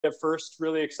At first,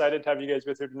 really excited to have you guys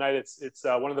with here tonight. It's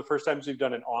one of the first times we've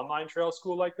done an online trail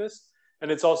school like this, and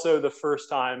it's also the first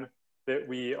time that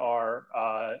we are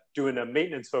doing a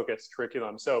maintenance-focused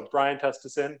curriculum. So Brian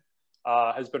Tustison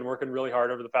has been working really hard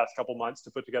over the past couple months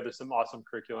to put together some awesome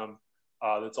curriculum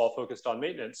that's all focused on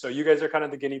maintenance. So you guys are kind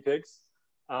of the guinea pigs,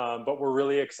 but we're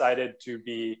really excited to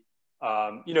be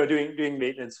doing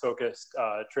maintenance-focused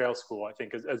trail school. I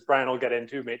think as Brian will get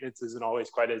into, maintenance isn't always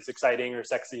quite as exciting or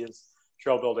sexy as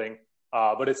trail building,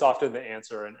 but it's often the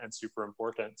answer and super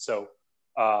important. So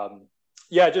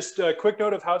yeah, just a quick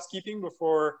note of housekeeping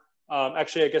before,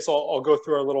 actually, I guess I'll go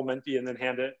through our little Menti and then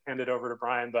hand it over to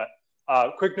Brian. But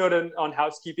quick note on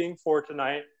housekeeping for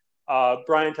tonight.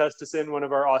 Brian Tustison, one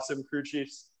of our awesome crew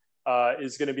chiefs,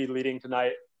 is going to be leading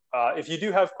tonight. If you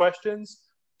do have questions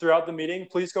throughout the meeting,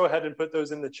 please go ahead and put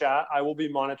those in the chat. I will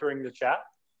be monitoring the chat,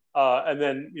 and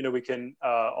then we can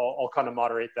I'll kind of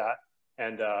moderate that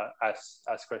and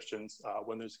ask questions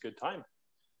when there's a good time.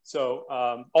 So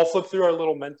I'll flip through our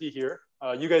little Menti here.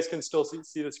 You guys can still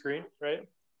see the screen, right?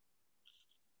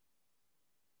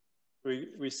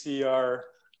 We see our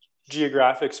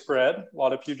geographic spread, a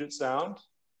lot of Puget Sound.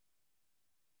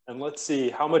 And let's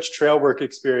see, how much trail work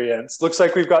experience? Looks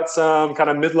like we've got some kind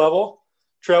of mid-level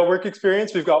trail work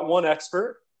experience. We've got one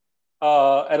expert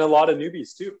and a lot of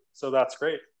newbies too. So that's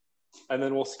great. And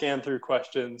then we'll scan through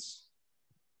questions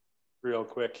real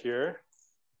quick here.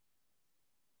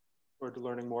 Forward to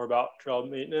learning more about trail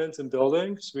maintenance and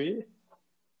building. Sweet.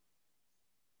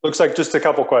 Looks like just a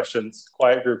couple questions.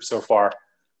 Quiet group so far.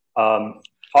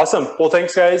 Awesome. Well,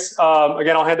 thanks, guys.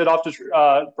 Again, I'll hand it off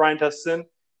to Brian Tustison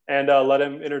and let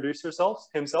him introduce himself,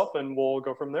 and we'll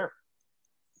go from there.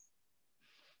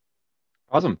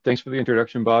 Awesome. Thanks for the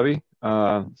introduction, Bobby.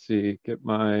 Let's see, get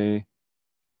my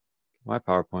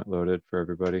PowerPoint loaded for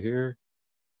everybody here.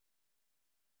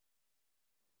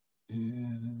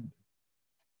 And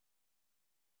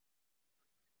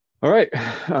all right.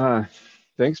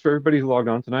 Thanks for everybody who logged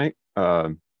on tonight.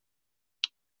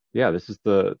 Yeah, this is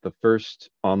the first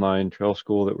online trail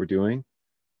school that we're doing,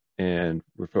 and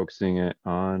we're focusing it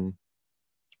on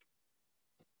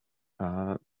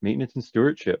maintenance and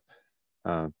stewardship.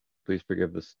 Please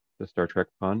forgive the Star Trek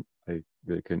pun. I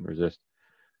really couldn't resist.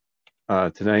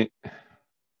 Tonight,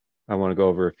 I want to go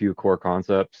over a few core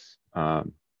concepts.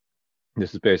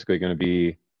 This is basically going to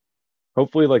be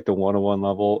hopefully like the 101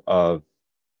 level of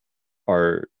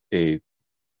a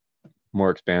more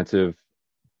expansive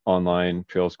online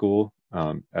trail school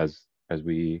as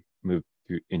we move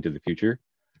into the future.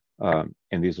 And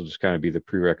these will just kind of be the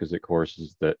prerequisite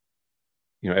courses that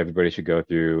everybody should go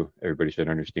through, everybody should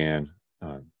understand.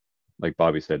 Like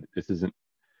Bobby said, this isn't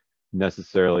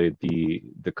necessarily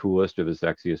the coolest or the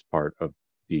sexiest part of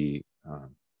the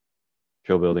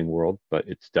trail building world, but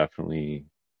it's definitely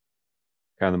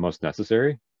kind of the most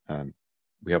necessary.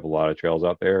 We have a lot of trails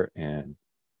out there, and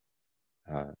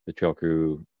the trail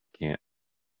crew can't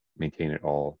maintain it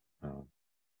all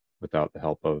without the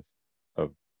help of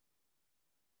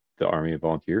the army of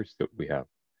volunteers that we have.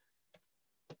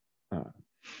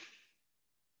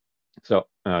 So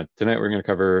tonight we're going to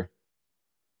cover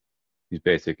these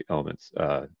basic elements: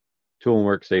 tool and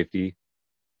work safety,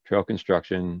 trail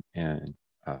construction and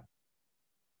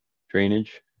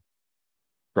drainage,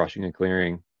 brushing and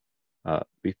clearing,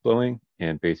 leaf blowing,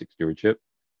 and basic stewardship.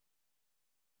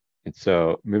 And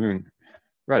so moving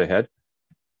right ahead,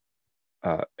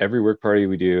 every work party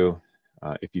we do,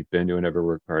 if you've been to an every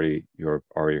work party, you've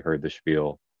already heard the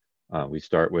spiel. We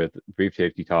start with brief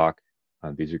safety talk.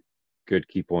 These are good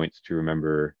key points to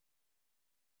remember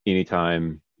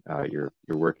anytime you're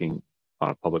working on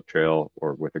a public trail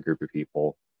or with a group of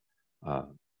people.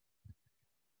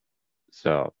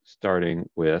 So starting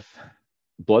with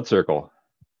blood circle.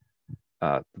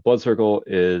 The blood circle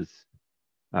is,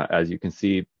 as you can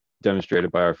see,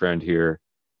 demonstrated by our friend here,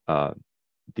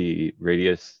 the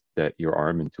radius that your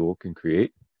arm and tool can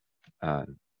create.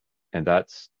 And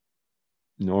that's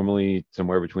normally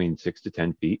somewhere between 6 to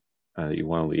 10 feet that you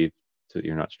want to leave so that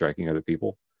you're not striking other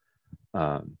people.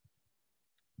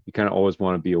 You kind of always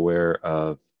want to be aware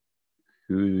of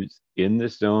who's in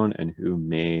this zone and who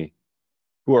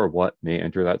or what may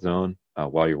enter that zone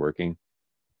while you're working.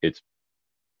 It's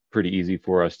pretty easy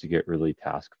for us to get really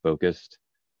task focused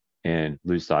and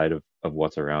lose sight of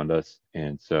what's around us.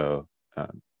 And so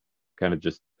kind of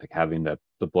just like having the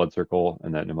blood circle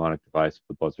and that mnemonic device,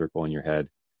 the blood circle in your head,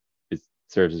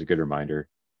 serves as a good reminder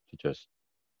to just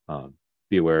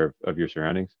be aware of your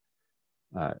surroundings.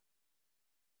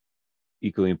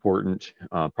 Equally important,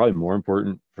 probably more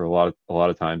important for a lot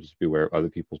of times, is to be aware of other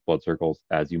people's blood circles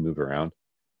as you move around.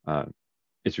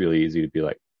 It's really easy to be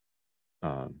like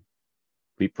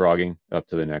leapfrogging up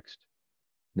to the next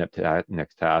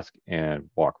task and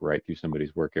walk right through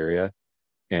somebody's work area.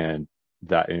 And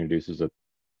that introduces a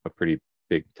pretty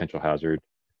big potential hazard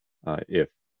if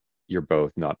you're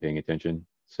both not paying attention.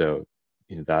 So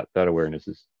that awareness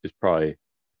is probably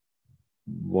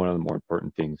one of the more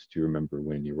important things to remember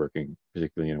when you're working,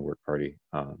 particularly in a work party.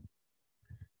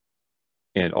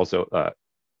 And also,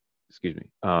 excuse me,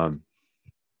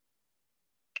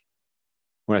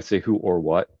 when I say who or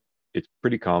what, it's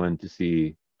pretty common to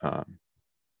see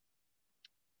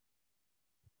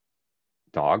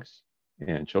dogs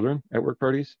and children at work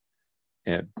parties,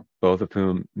 and both of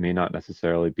whom may not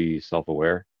necessarily be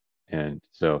self-aware. And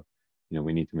so,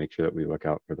 we need to make sure that we look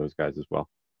out for those guys as well.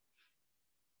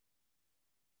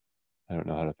 I don't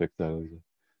know how to fix that, Lisa.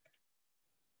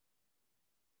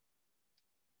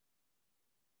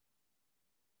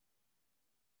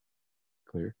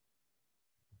 Clear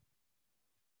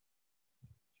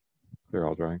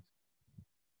all drawings.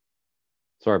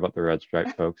 Sorry about the red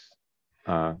stripe, folks.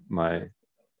 There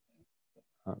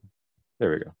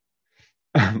we go.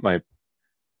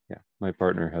 My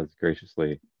partner has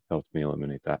graciously helped me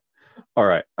eliminate that. All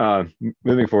right,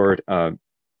 moving forward,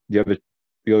 the other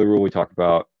rule we talked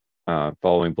about,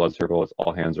 following blood circle, is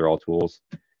all hands are all tools,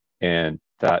 and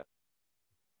that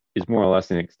is more or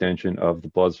less an extension of the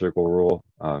blood circle rule.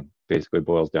 Basically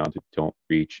boils down to don't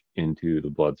reach into the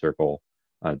blood circle.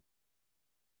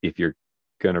 If you're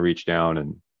going to reach down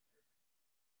and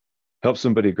help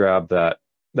somebody grab that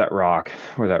rock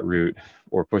or that root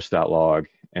or push that log,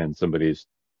 and somebody's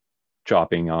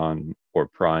chopping on or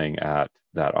prying at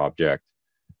that object,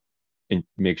 and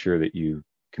make sure that you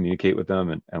communicate with them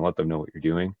and let them know what you're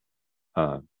doing.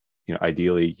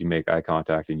 Ideally you make eye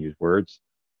contact and use words,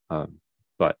 but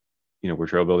we're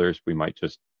trail builders. We might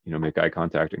just make eye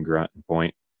contact and grunt and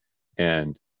point,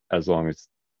 and as long as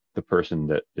the person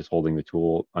that is holding the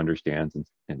tool understands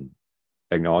and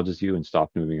acknowledges you and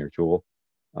stops moving your tool,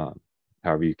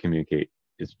 however you communicate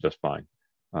is just fine.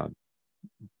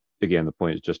 Again, the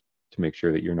point is just to make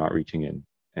sure that you're not reaching in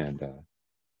and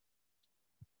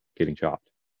getting chopped.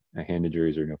 Hand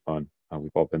injuries are no fun.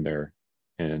 We've all been there,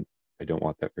 and I don't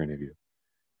want that for any of you.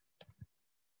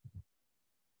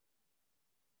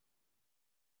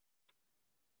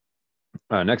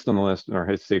 Next on the list in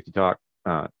our safety talk,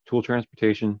 tool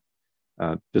transportation.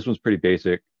 This one's pretty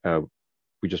basic.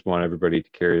 We just want everybody to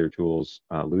carry their tools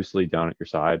loosely down at your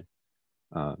side,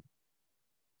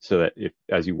 so that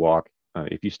as you walk,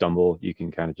 if you stumble, you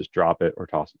can kind of just drop it or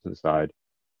toss it to the side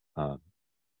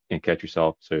and catch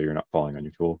yourself so you're not falling on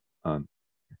your tool.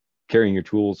 Carrying your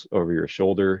tools over your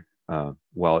shoulder,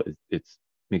 while it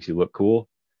makes you look cool,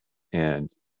 and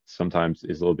sometimes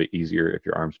is a little bit easier if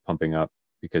your arm's pumping up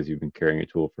because you've been carrying a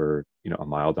tool for a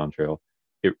mile down trail.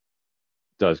 It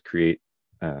does create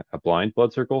a blind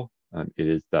blood circle. It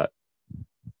is that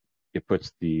it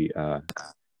puts the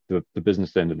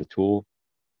business end of the tool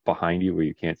behind you where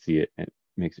you can't see it, and it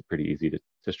makes it pretty easy to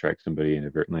strike somebody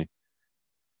inadvertently.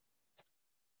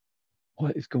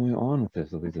 What is going on with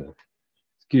this, Elisa?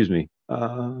 Excuse me.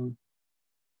 Clear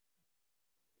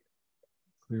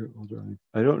all drawing.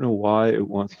 I don't know why it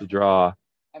wants to draw,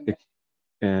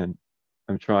 and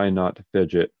I'm trying not to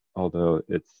fidget, although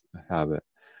it's a habit.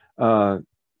 And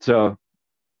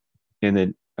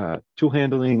then tool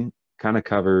handling kind of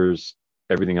covers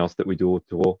everything else that we do with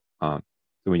tool.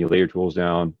 So when you lay your tools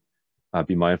down,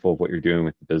 be mindful of what you're doing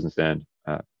with the business end.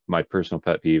 My personal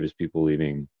pet peeve is people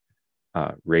leaving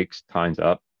rakes tines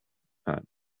up.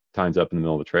 Tines up in the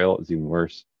middle of the trail is even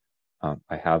worse.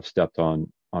 I have stepped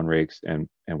on rakes and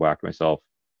whacked myself,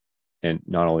 and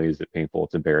not only is it painful,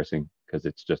 it's embarrassing because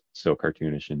it's just so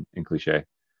cartoonish and cliche.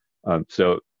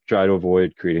 So try to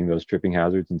avoid creating those tripping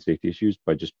hazards and safety issues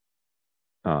by just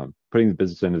putting the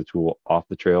business end of the tool off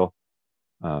the trail,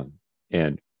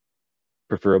 and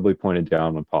preferably pointed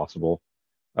down when possible.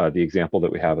 The example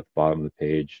that we have at the bottom of the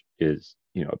page is,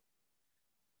 a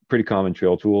pretty common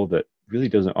trail tool that really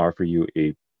doesn't offer you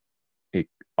a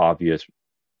obvious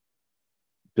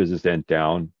business end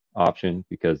down option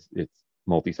because it's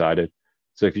multi-sided.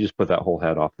 So if you just put that whole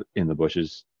head off in the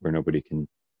bushes where nobody can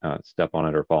step on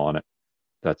it or fall on it,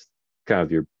 that's kind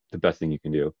of the best thing you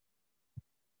can do.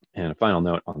 And a final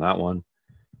note on that one,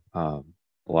 a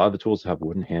lot of the tools have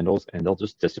wooden handles and they'll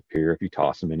just disappear if you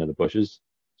toss them into the bushes.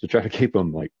 So try to keep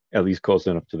them like at least close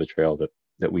enough to the trail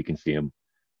that we can see them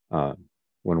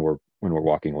when we're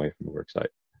walking away from the work site.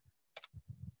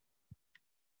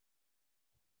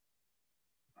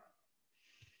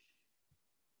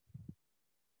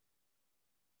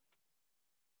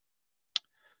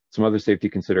 Some other safety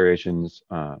considerations: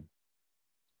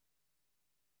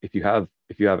 if you have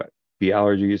be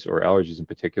allergies or allergies in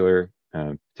particular,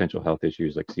 potential health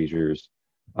issues like seizures,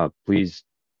 please,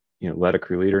 let a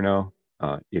crew leader know.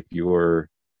 If you're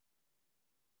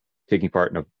taking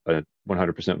part in a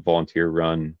 100% volunteer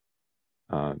run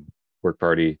work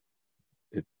party,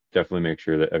 definitely make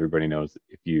sure that everybody knows that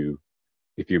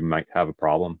if you might have a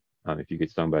problem, if you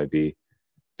get stung by a bee,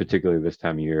 particularly this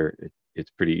time of year, it's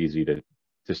pretty easy to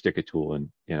stick a tool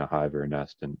in a hive or a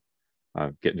nest and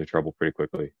get into trouble pretty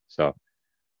quickly. So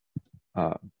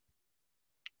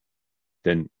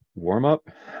then warm up.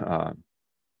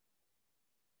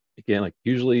 Again, like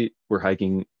usually we're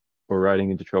hiking or riding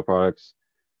into trail products,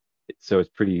 so it's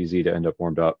pretty easy to end up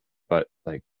warmed up. But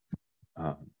like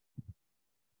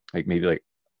maybe like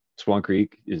Swan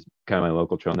Creek is kind of my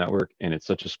local trail network, and it's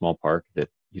such a small park that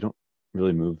you don't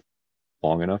really move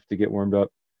long enough to get warmed up.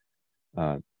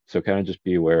 So kind of just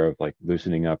be aware of like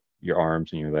loosening up your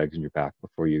arms and your legs and your back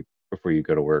before you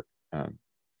go to work.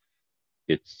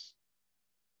 It's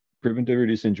proven to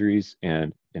reduce injuries,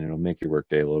 and it'll make your work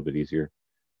day a little bit easier.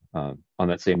 On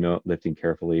that same note, lifting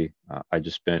carefully. I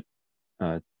just spent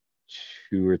 2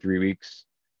 or 3 weeks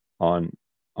on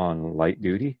light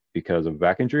duty because of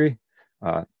back injury,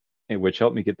 which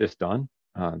helped me get this done,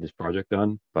 this project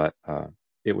done. But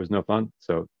it was no fun.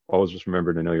 So always just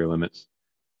remember to know your limits.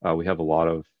 We have a lot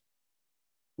of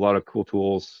cool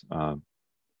tools.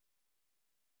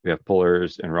 We have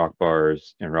pullers and rock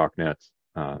bars and rock nets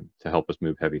to help us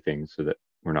move heavy things so that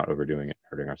we're not overdoing it,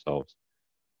 hurting ourselves.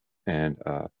 And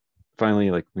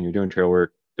finally, like when you're doing trail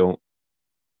work, don't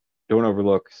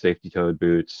overlook safety-toed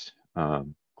boots,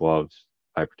 gloves,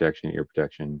 eye protection, ear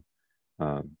protection.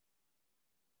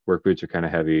 Work boots are kind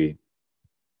of heavy.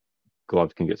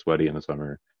 Gloves can get sweaty in the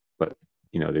summer, but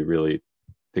it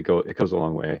goes a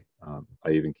long way.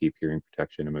 I even keep hearing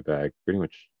protection in my bag pretty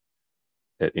much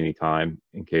at any time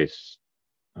in case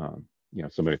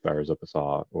somebody fires up a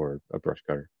saw or a brush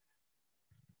cutter.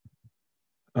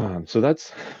 So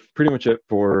that's pretty much it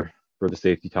for the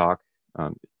safety talk.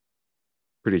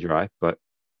 Pretty dry, but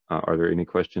are there any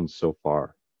questions so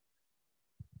far?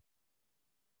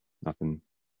 Nothing.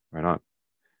 Right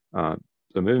on.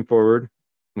 So moving forward, I'm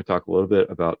going to talk a little bit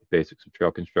about the basics of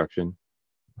trail construction,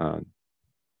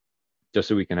 just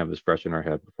so we can have this fresh in our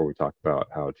head before we talk about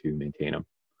how to maintain them.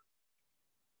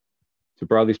 So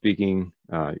broadly speaking,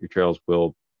 your trails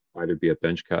will either be a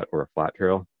bench cut or a flat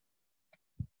trail.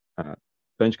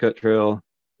 Bench cut trail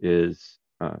is,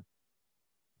 I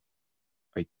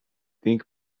think,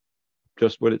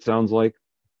 just what it sounds like,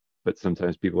 but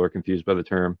sometimes people are confused by the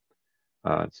term.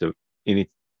 So any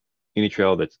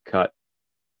trail that's cut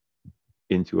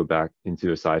into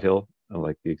a side hill,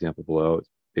 like the example below, it's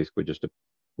basically just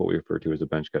what we refer to as a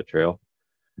bench cut trail.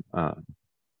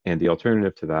 And the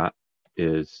alternative to that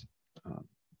is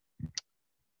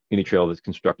any trail that's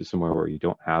constructed somewhere where you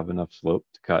don't have enough slope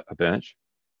to cut a bench,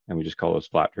 and we just call those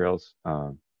flat trails.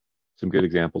 Some good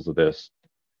examples of this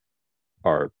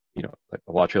are, like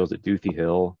a lot of trails at Duthie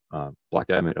Hill, Black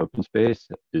Diamond Open Space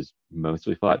is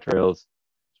mostly flat trails.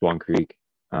 Swan Creek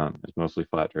is mostly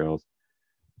flat trails.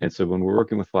 And so when we're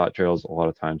working with flat trails, a lot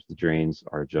of times the drains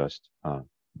are just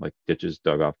like ditches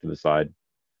dug off to the side.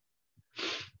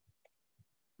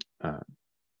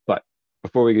 But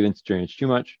before we get into drainage too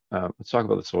much, let's talk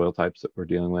about the soil types that we're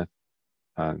dealing with.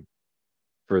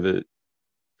 For the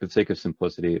sake of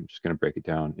simplicity, I'm just going to break it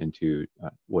down into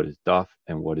what is duff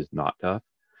and what is not duff.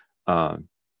 So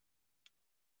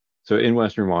in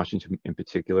Western Washington in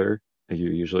particular,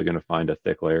 you're usually going to find a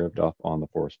thick layer of duff on the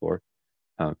forest floor.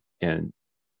 And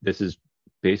this is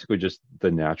basically just the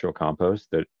natural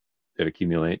compost that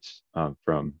accumulates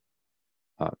from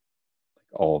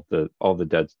all the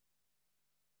dead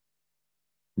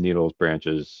needles,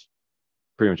 branches,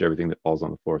 pretty much everything that falls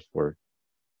on the forest floor.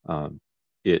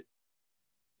 It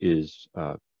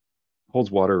holds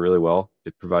water really well.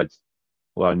 It provides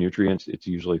a lot of nutrients. It's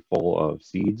usually full of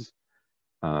seeds.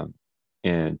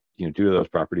 And due to those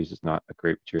properties, it's not a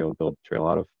great material to build a trail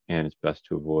out of, and it's best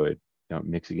to avoid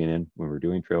mixing it in when we're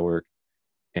doing trail work,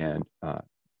 and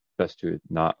best to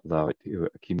not allow it to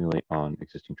accumulate on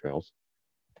existing trails.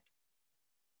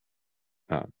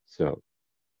 So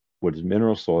what is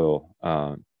mineral soil?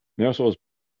 Mineral soil is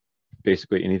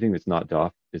basically anything that's not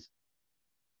duff. It's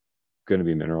going to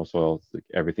be mineral soil. It's like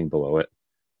everything below it.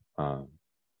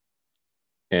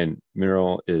 And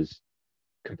mineral is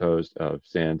composed of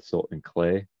sand, silt, and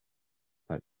clay.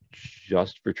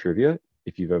 Just for trivia,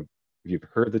 if you've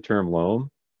heard the term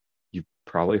loam, you've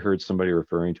probably heard somebody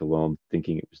referring to loam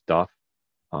thinking it was duff,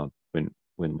 when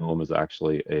loam is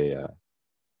actually a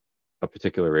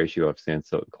particular ratio of sand,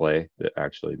 silt, and clay that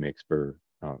actually makes for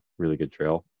really good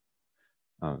trail.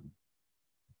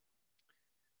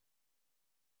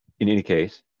 in any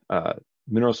case,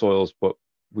 mineral soil is what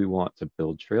we want to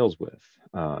build trails with.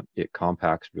 It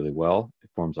compacts really well. It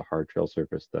forms a hard trail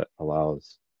surface that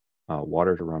allows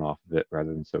water to run off of it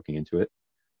rather than soaking into it.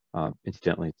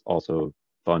 Incidentally, it's also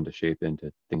fun to shape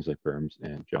into things like berms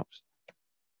and jumps.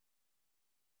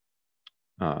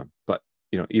 But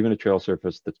even a trail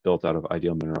surface that's built out of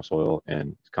ideal mineral soil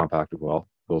and it's compacted well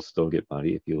will still get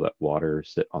muddy if you let water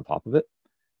sit on top of it,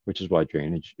 which is why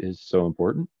drainage is so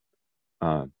important.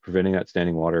 Preventing that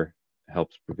standing water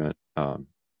helps prevent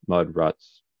mud,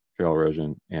 ruts, trail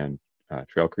erosion, and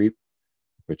trail creep,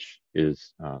 which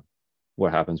is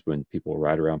what happens when people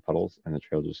ride around puddles and the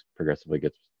trail just progressively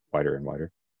gets wider and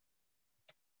wider.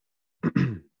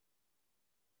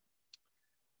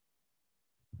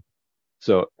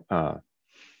 So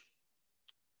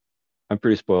I'm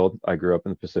pretty spoiled. I grew up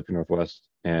in the Pacific Northwest,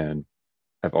 and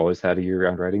I've always had a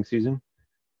year-round riding season,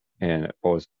 and I've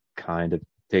always kind of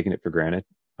taken it for granted.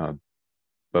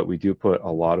 But we do put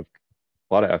a lot of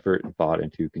effort and thought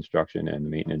into construction and the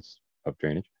maintenance of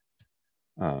drainage.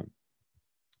 To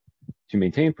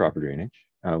maintain proper drainage,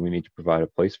 we need to provide a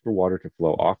place for water to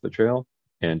flow off the trail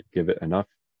and give it enough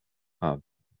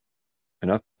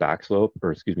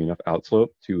outslope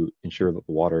to ensure that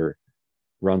the water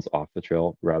runs off the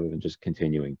trail rather than just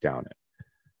continuing down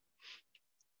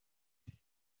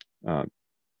it.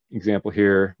 Example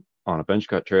here on a bench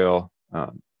cut trail,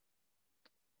 the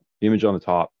image on the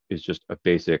top is just a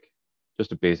basic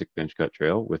bench cut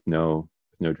trail with no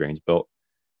drains built.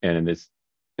 And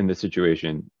in this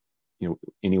situation,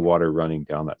 any water running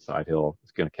down that side hill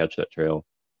is going to catch that trail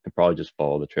and probably just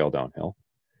follow the trail downhill.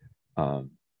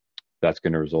 That's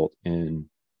going to result in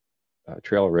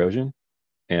trail erosion.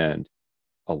 And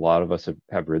a lot of us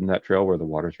have ridden that trail where the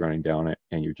water's running down it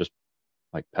and you're just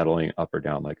like pedaling up or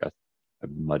down like a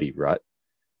muddy rut.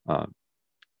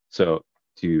 So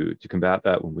to combat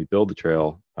that, when we build the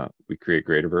trail, we create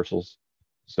grade reversals.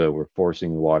 So we're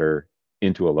forcing the water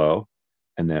into a low,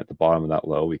 and then at the bottom of that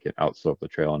low, we can outslope the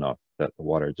trail enough that the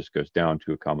water just goes down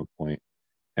to a common point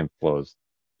and flows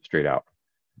straight out.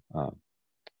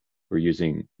 We're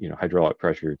using hydraulic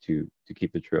pressure to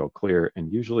keep the trail clear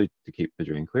and usually to keep the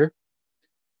drain clear.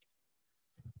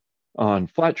 On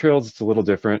flat trails, it's a little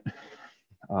different.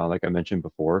 Like I mentioned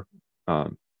before,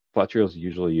 flat trails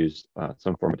usually use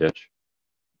some form of ditch,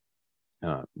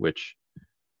 which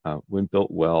when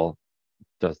built well,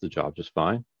 does the job just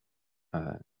fine.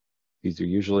 These are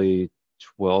usually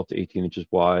 12 to 18 inches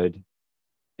wide,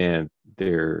 and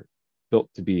they're built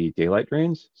to be daylight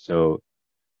drains. So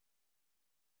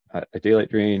a daylight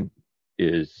drain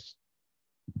is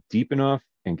deep enough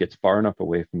and gets far enough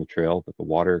away from the trail that the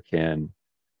water can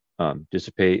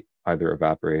dissipate, either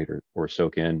evaporate or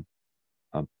soak in,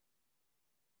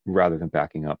 rather than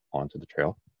backing up onto the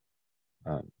trail.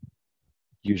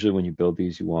 Usually when you build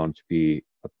these, you want them to be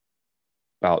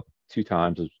about 2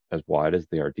 times as wide as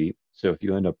they are deep. So if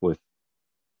you end up with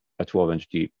a 12-inch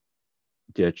deep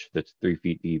ditch that's 3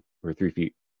 feet deep or 3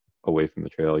 feet away from the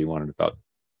trail, you want it about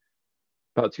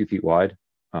 2 feet wide,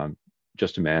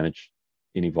 just to manage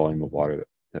any volume of water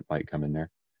that might come in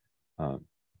there.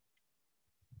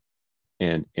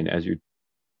 And as you're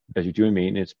doing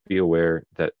maintenance, be aware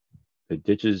that the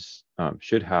ditches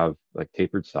should have like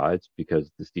tapered sides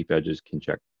because the steep edges can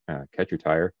catch your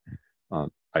tire.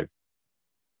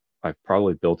 I've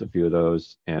probably built a few of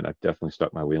those, and I've definitely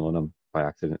stuck my wheel in them by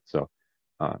accident. So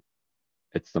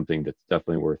it's something that's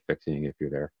definitely worth fixing if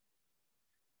you're there.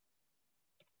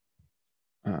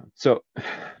 So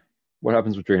what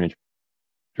happens with drainage?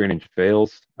 Drainage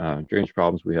fails. Drainage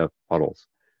problems, we have puddles.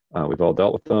 We've all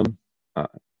dealt with them.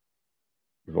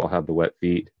 We've all had the wet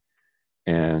feet.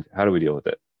 And how do we deal with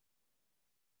it?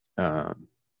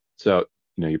 So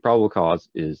your probable cause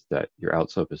is that your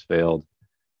outslope has failed.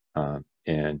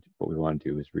 And what we want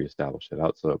to do is reestablish that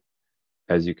outslope.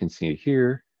 As you can see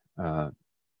here,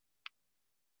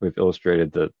 we've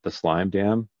illustrated the slime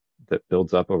dam that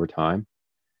builds up over time.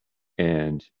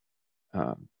 And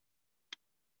the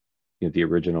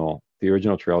original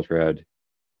trail tread,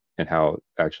 and how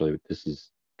actually this is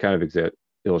kind of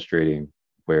illustrating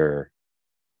where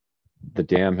the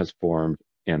dam has formed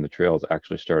and the trail has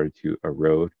actually started to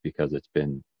erode because it's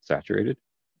been saturated.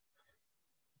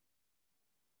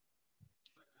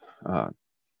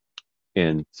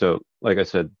 And so, like I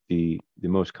said, the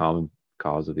most common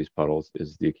cause of these puddles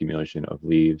is the accumulation of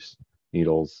leaves,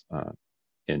 needles,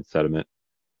 and sediment,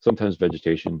 sometimes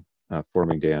vegetation,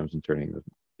 forming dams and turning them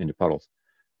into puddles.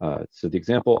 So the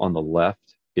example on the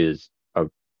left is a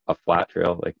flat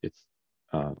trail, like it's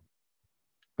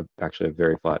actually a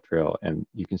very flat trail, and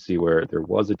you can see where there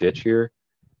was a ditch here,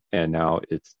 and now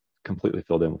it's completely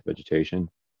filled in with vegetation.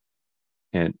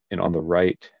 And on the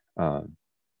right,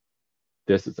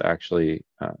 this is actually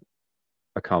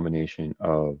a combination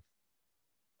of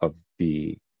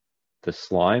the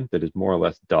slime that is more or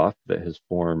less duff that has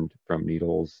formed from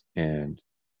needles and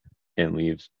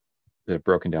leaves that have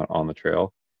broken down on the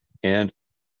trail, and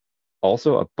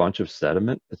also a bunch of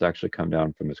sediment that's actually come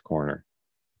down from this corner.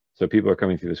 So people are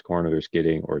coming through this corner, they're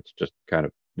skidding, or it's just kind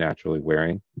of naturally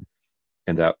wearing,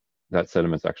 and that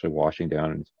sediment's actually washing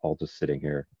down, and it's all just sitting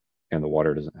here, and the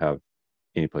water doesn't have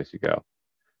any place to go.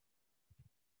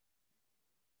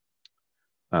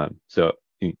 So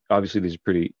obviously these are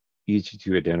pretty easy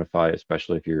to identify,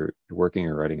 especially if you're working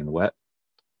or riding in the wet.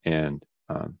 And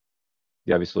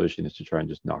the obvious solution is to try and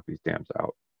just knock these dams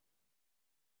out.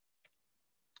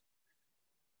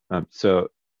 So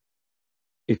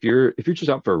if you're just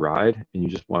out for a ride and you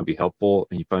just want to be helpful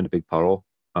and you find a big puddle,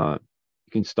 you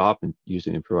can stop and use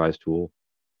an improvised tool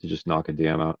to just knock a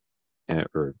dam out,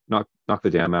 or knock the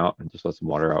dam out and just let some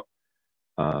water out.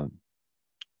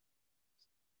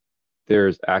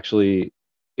 There's actually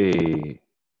a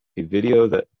video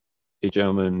that a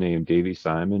gentleman named Davey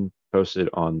Simon posted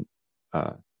on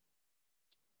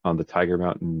the Tiger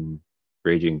Mountain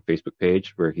Raging Facebook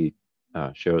page, where he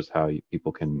shows how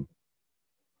people can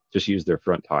just use their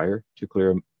front tire to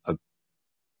clear a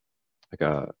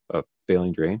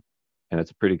failing drain, and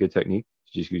it's a pretty good technique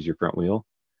to just use your front wheel.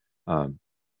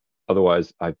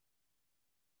 Otherwise, I'll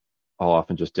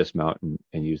often just dismount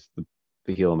and use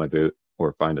the heel of my boot,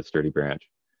 or find a sturdy branch.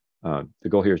 The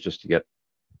goal here is just to get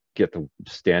the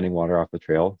standing water off the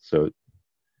trail, so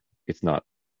it's not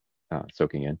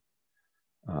soaking in.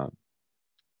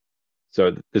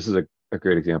 So this is a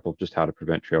great example of just how to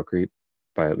prevent trail creep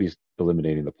by at least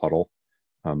eliminating the puddle.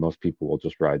 Most people will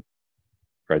just ride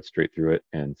straight through it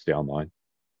and stay on line.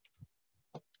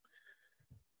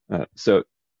 So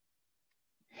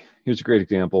here's a great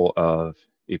example of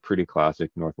a pretty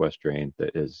classic Northwest drain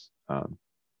that is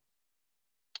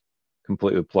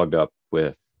completely plugged up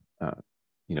with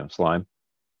slime.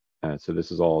 So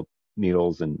this is all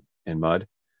needles and mud.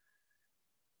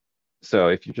 So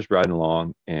if you're just riding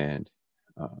along, and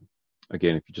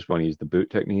again, if you just want to use the boot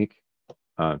technique,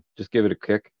 just give it a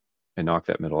kick and knock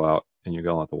that middle out, and you're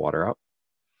going to let the water out.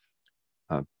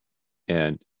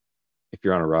 And if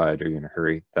you're on a ride or you're in a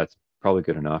hurry, that's probably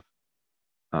good enough.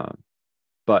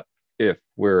 But if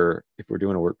we're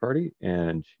doing a work party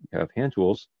and you have hand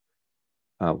tools,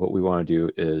 what we want to do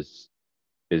is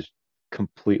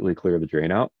completely clear the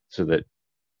drain out, so that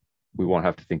we won't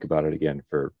have to think about it again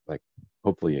for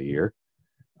hopefully a year.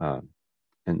 And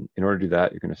in order to do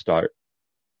that, you're going to start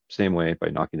same way by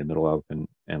knocking the middle open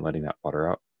and letting that water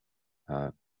out.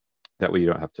 That way you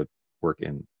don't have to work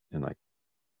in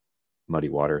muddy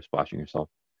water, splashing yourself.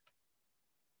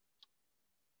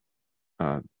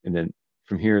 And then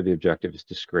from here, the objective is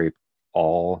to scrape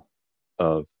all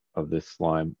of this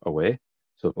slime away,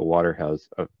 so that the water has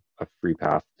a free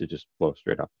path to just flow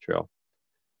straight off the trail.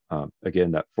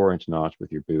 Again, that 4-inch notch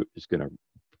with your boot is going to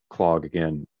clog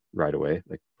again right away,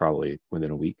 probably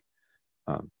within a week.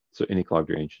 So any clogged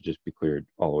drain should just be cleared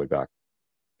all the way back.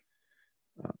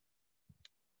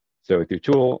 So with your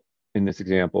tool, in this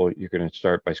example, you're going to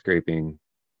start by scraping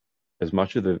as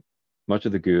much of the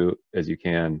goo as you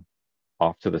can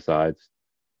off to the sides,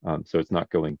 so it's not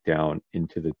going down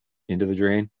into the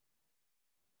drain.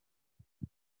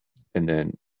 And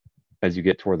then as you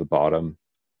get toward the bottom,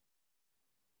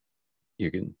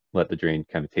 you can let the drain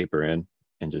kind of taper in,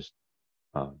 and just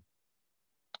and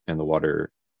the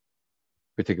water,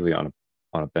 particularly on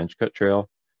a bench cut trail,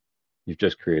 you've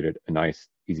just created a nice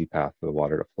easy path for the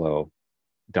water to flow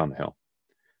down the hill.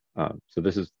 So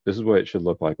this is what it should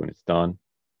look like when it's done.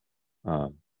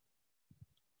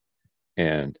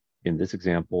 And in this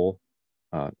example,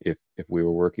 if we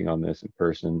were working on this in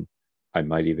person, I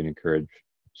might even encourage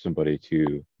somebody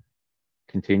to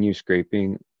continue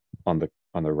scraping on the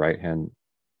right hand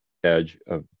edge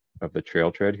of the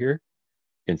trail tread here,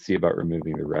 and see about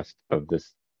removing the rest of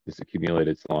this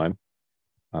accumulated slime,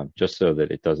 just so that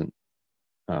it doesn't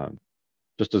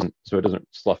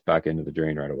slough back into the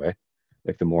drain right away.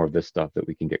 The more of this stuff that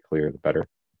we can get clear, the better.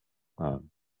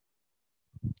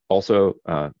 Also,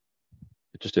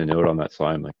 just a note on that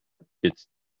slime, it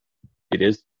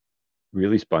is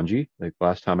really spongy.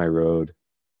 Last time I rode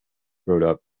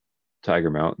up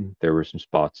Tiger Mountain, there were some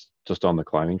spots just on the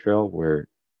climbing trail where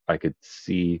I could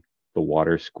see the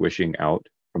water squishing out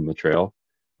from the trail,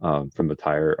 from the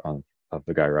tire of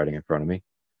the guy riding in front of me.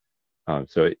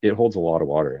 So it holds a lot of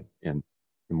water, and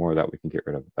the more of that we can get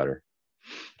rid of, the better.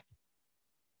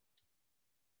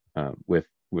 With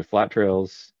flat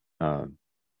trails,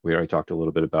 we already talked a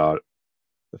little bit about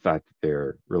the fact that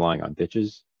they're relying on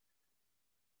ditches.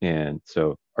 And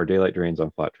so our daylight drains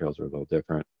on flat trails are a little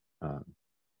different.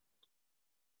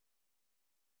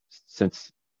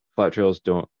 Since flat trails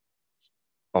don't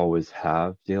always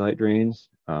have daylight drains,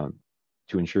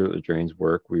 to ensure that the drains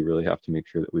work, we really have to make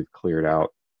sure that we've cleared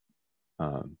out.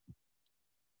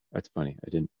 That's funny. I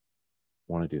didn't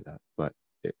want to do that, but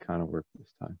it kind of worked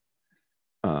this time.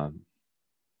 So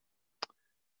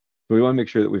we want to make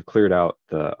sure that we've cleared out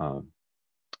the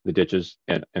ditches,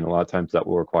 and a lot of times that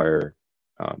will require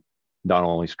not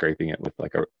only scraping it with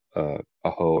like a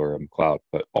hoe or a cloud,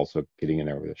 but also getting in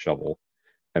there with a shovel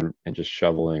and just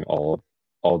shoveling all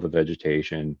the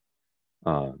vegetation.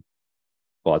 A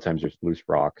lot of times there's loose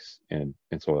rocks and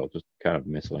soil, just kind of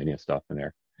miscellaneous stuff in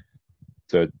there.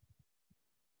 So,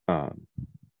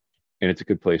 and it's a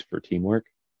good place for teamwork.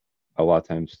 A lot of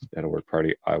times at a work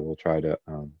party, I will try to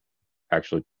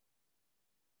actually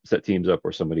set teams up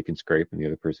where somebody can scrape and the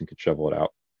other person can shovel it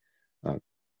out.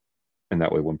 And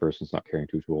that way one person's not carrying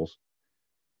two tools.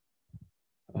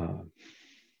 I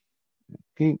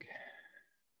think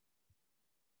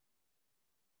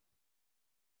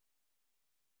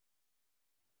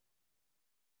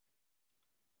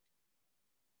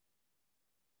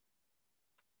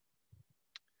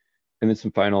and then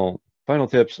some final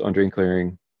tips on drain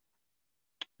clearing.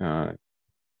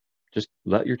 Just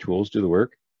let your tools do the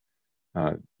work.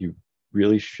 You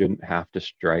really shouldn't have to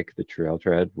strike the trail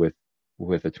tread with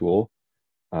a tool.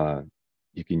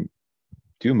 You can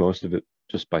do most of it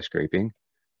just by scraping.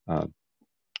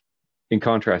 In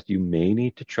contrast, you may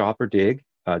need to chop or dig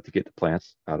to get the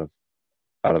plants out of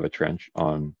a trench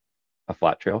on a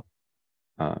flat trail.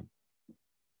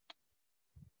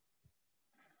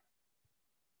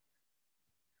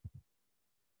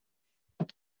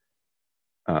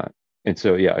 And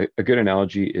so, yeah, a good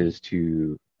analogy is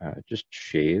to just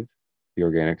shave the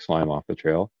organic slime off the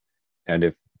trail. And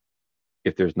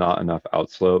if there's not enough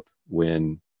outslope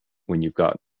when you've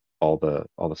got all the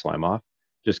slime off,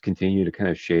 just continue to kind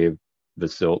of shave the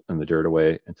silt and the dirt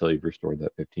away until you've restored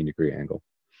that 15-degree angle.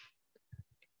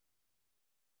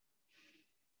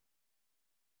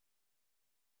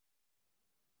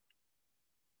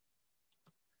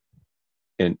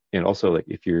 And also, like,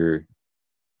 if you're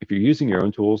using your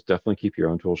own tools, definitely keep your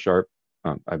own tools sharp.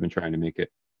 I've been trying to make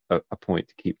it a point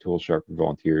to keep tools sharp for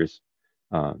volunteers.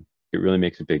 It really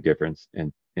makes a big difference,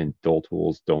 and dull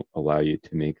tools don't allow you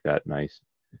to make that nice,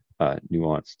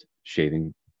 nuanced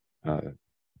shaving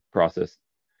process.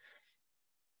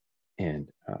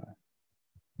 And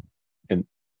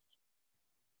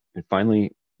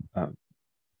finally,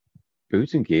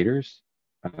 boots and gaiters.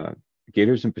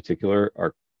 Gaiters in particular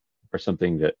are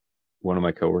something that one of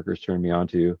my coworkers turned me on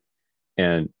to,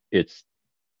 and it's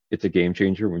a game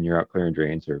changer when you're out clearing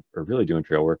drains or really doing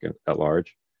trail work at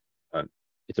large.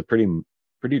 It's a pretty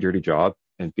dirty job,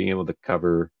 and being able to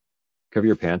cover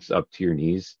your pants up to your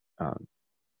knees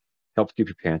helps keep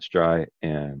your pants dry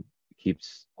and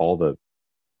keeps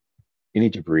any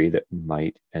debris that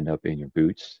might end up in your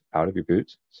boots out of your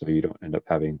boots, so you don't end up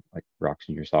having like rocks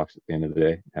in your socks at the end of the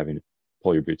day, having to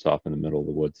pull your boots off in the middle of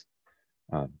the woods.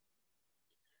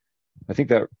 I think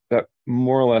that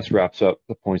more or less wraps up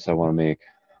the points I want to make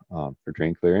for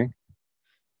drain clearing.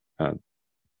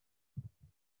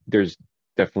 There's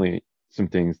definitely some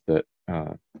things that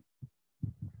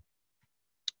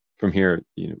from here,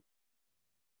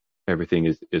 everything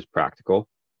is practical.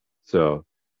 So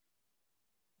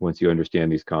once you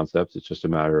understand these concepts, it's just a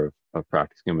matter of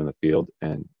practicing them in the field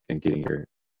and getting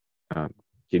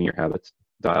your habits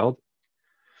dialed.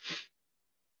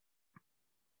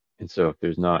 And so if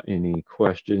there's not any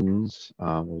questions,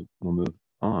 we'll move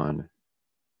on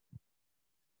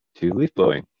to leaf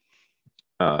blowing.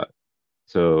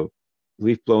 So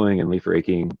leaf blowing and leaf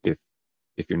raking, if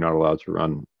you're not allowed to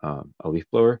run a leaf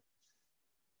blower,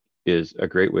 is a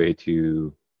great way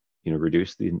to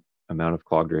reduce the amount of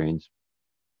clogged drains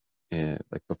and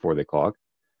like before they clog.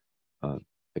 Like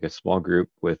a small group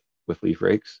with leaf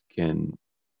rakes can,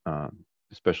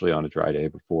 especially on a dry day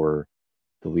before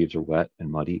the leaves are wet and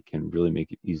muddy, can really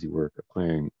make it easy work of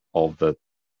clearing all the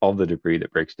debris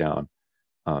that breaks down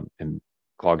and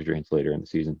clogs drains later in the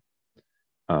season.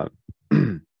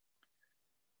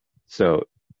 So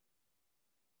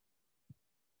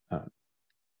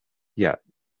yeah,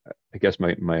 I guess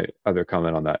my other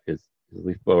comment on that is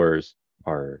leaf blowers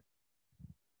are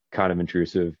kind of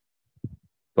intrusive,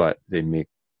 but they make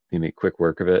quick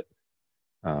work of it.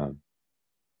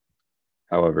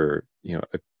 However,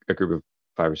 a group of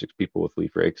 5 or 6 people with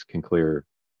leaf rakes can clear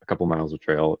a couple miles of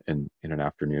trail in an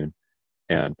afternoon,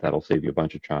 and that'll save you a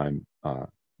bunch of time,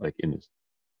 like in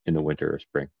the winter or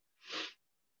spring.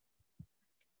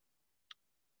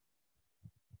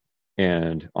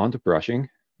 And on to brushing,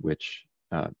 which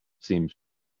seems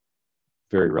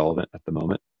very relevant at the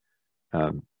moment.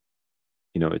 You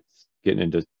know, it's getting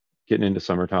into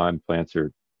summertime. Plants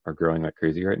are growing like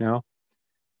crazy right now,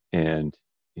 and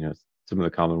you know, some of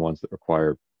the common ones that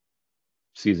require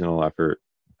seasonal effort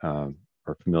are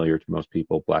familiar to most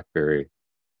people: blackberry,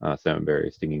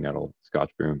 salmonberry, stinging nettle,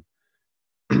 Scotch broom.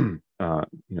 You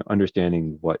know,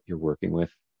 understanding what you're working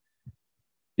with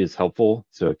is helpful.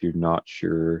 So if you're not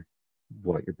sure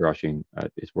what you're brushing,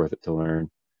 it's worth it to learn.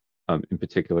 In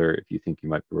particular, if you think you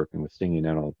might be working with stinging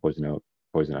nettle, poison oak,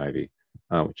 poison ivy,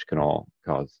 which can all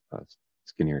cause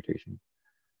skin irritation.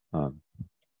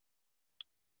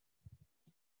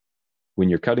 When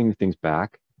you're cutting things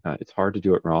back, it's hard to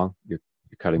do it wrong. You're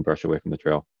cutting brush away from the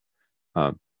trail.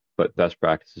 But best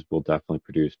practices will definitely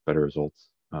produce better results.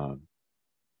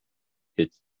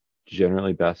 It's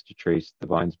generally best to trace the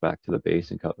vines back to the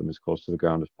base and cut them as close to the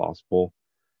ground as possible.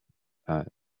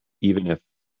 Even if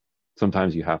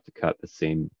sometimes you have to cut the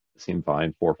same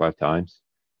vine 4 or 5 times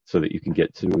so that you can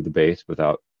get to the base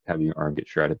without having your arm get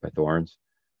shredded by thorns.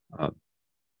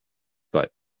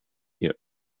 But you know,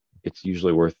 it's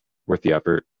usually worth the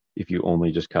effort if you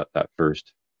only just cut that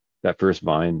first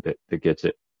vine that gets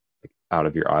it out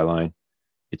of your eye line.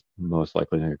 It's most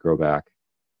likely going to grow back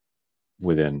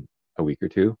within a week or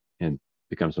two and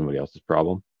become somebody else's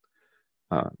problem.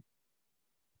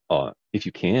 If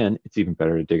you can, it's even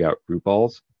better to dig out root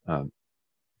balls.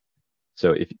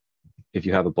 So if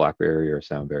you have a blackberry or a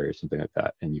salmonberry or something like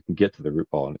that, and you can get to the root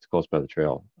ball and it's close by the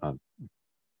trail,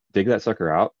 dig that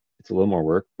sucker out. It's a little more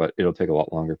work, but it'll take a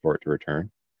lot longer for it to return.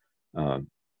 And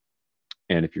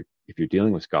if you're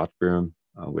dealing with Scotch broom,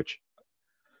 which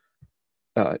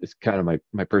is kind of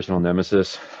my personal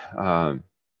nemesis,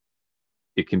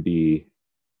 it can be,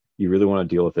 you really want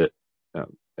to deal with it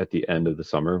at the end of the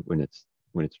summer when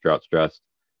it's drought stressed.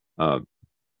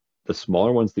 The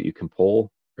smaller ones that you can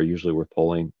pull are usually worth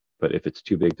pulling, but if it's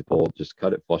too big to pull, just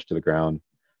cut it flush to the ground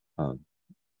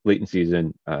late in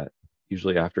season,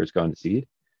 usually after it's gone to seed,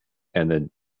 and then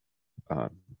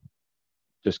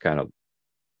just kind of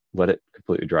let it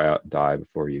completely dry out and die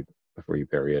before you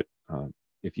bury it.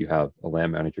 If you have a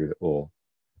land manager that will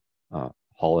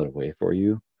haul it away for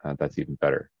you, that's even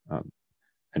better.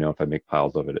 I know if I make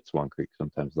piles of it at Swan Creek,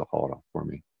 sometimes they'll haul it off for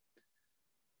me.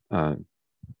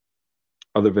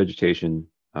 Other vegetation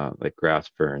like grass,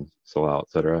 ferns, salal,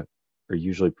 etc., are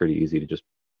usually pretty easy to just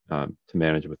to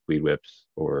manage with weed whips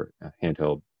or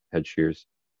handheld head shears,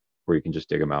 where you can just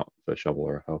dig them out with a shovel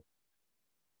or a hoe.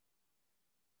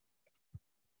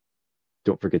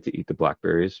 Don't forget to eat the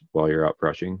blackberries while you're out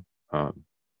brushing.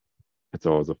 It's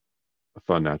always a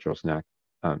fun natural snack.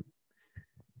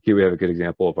 Here we have a good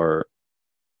example of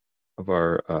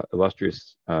our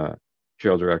illustrious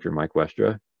trail director, Mike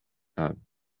Westra,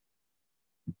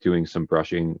 doing some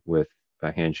brushing with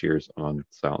hand shears on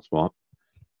Silent Swamp.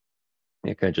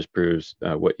 It kind of just proves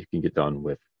what you can get done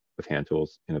with hand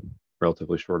tools in a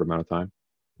relatively short amount of time.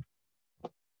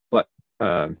 But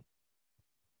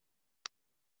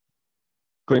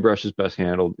clean brush is best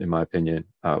handled, in my opinion,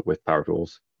 with power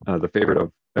tools. The favorite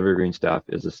of Evergreen staff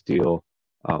is a steel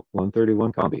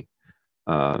 131 combi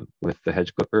with the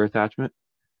hedge clipper attachment.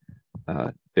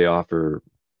 They offer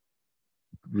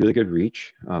really good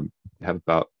reach, have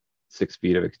about 6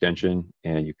 feet of extension,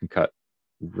 and you can cut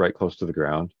right close to the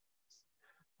ground.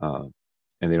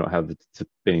 And they don't have the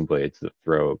spinning blades that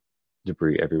throw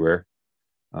debris everywhere.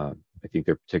 I think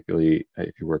they're particularly,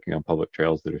 if you're working on public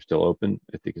trails that are still open,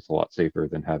 I think it's a lot safer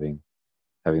than having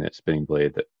that spinning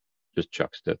blade that just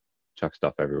chucks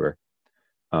stuff everywhere.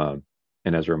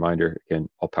 And as a reminder, again,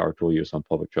 all power tool use on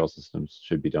public trail systems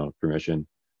should be done with permission.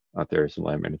 There are some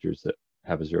land managers that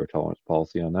have a zero tolerance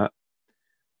policy on that.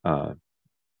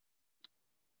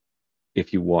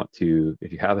 If you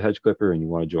have a hedge clipper and you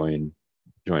want to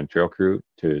join trail crew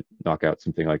to knock out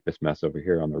something like this mess over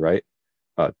here on the right,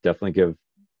 definitely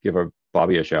give our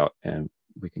Bobby a shout and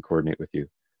we can coordinate with you.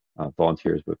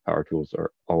 Volunteers with power tools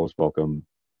are always welcome.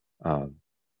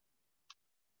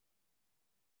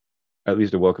 At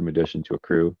least a welcome addition to a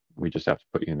crew. We just have to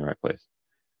put you in the right place.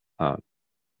 And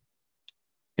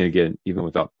again, even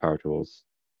without power tools,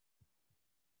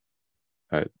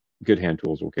 good hand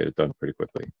tools will get it done pretty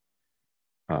quickly.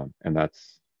 And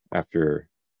that's after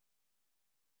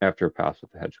a pass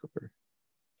with the hedge clipper.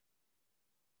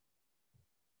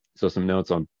 So some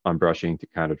notes on brushing to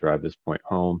kind of drive this point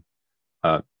home.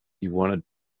 You want to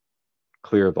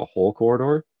clear the whole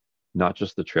corridor, not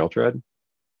just the trail tread.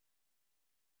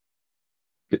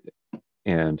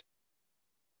 And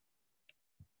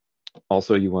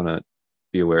also you want to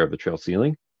be aware of the trail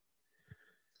ceiling.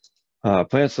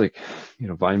 Plants like,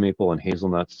 vine maple and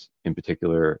hazelnuts in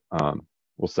particular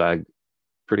will sag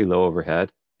pretty low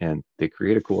overhead, and they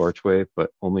create a cool archway,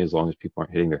 but only as long as people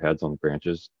aren't hitting their heads on the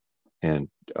branches. And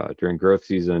during growth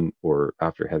season or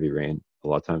after heavy rain, a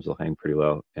lot of times they'll hang pretty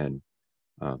low. And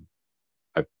um,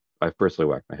 I've, I've personally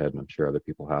whacked my head, and I'm sure other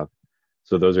people have.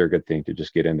 So those are a good thing to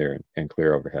just get in there and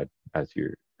clear overhead as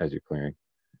you're clearing.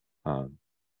 Um,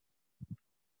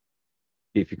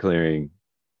 if you're clearing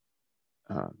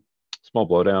um, small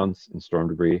blowdowns and storm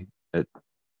debris,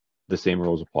 the same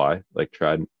rules apply. Like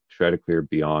try to clear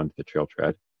beyond the trail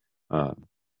tread.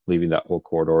 Leaving that whole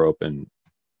corridor open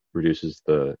reduces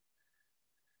the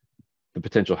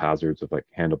potential hazards of like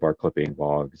handlebar clipping,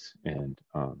 logs, and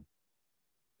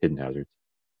hidden hazards.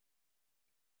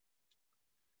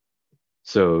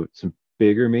 So some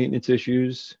bigger maintenance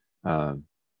issues that,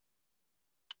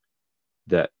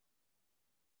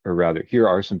 or rather, here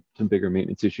are some bigger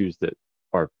maintenance issues that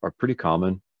are pretty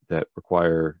common that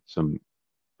require some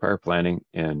prior planning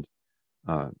and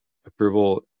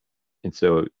approval. And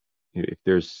so, if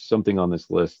there's something on this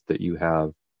list that you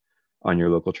have on your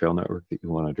local trail network that you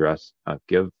want to address,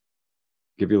 give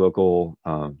your local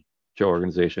trail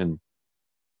organization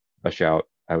a shout.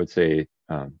 I would say,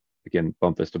 again,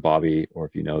 bump this to Bobby, or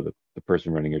if you know the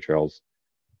person running your trails.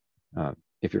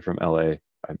 If you're from LA,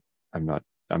 I'm not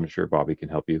sure Bobby can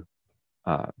help you.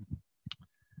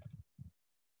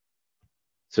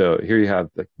 So here you have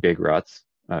the big ruts.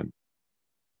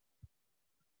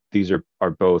 These are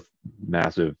both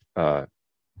massive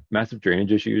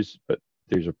drainage issues, but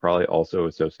these are probably also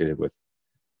associated with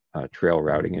trail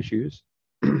routing issues.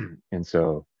 And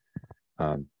so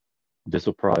this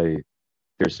will probably,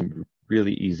 there's some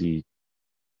really easy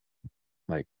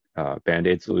like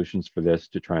Band-Aid solutions for this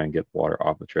to try and get water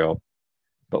off the trail,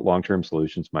 but long-term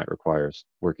solutions might require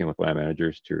working with land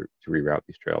managers to reroute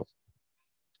these trails.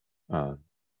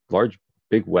 Large,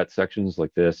 big wet sections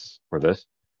like this or this,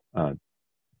 kind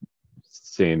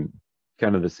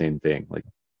of the same thing. Like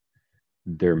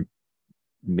there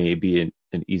may be an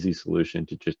easy solution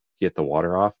to just get the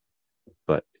water off,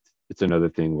 but it's another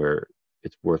thing where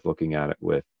it's worth looking at it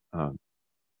with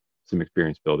some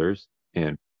experienced builders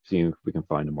and seeing if we can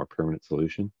find a more permanent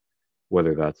solution,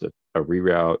 whether that's a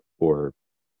reroute or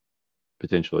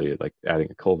potentially like adding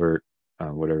a culvert,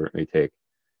 whatever it may take.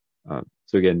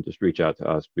 So again, just reach out to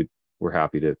us. We're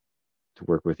happy to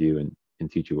work with you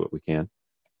and teach you what we can.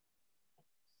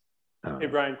 Hey,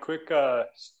 Brian, quick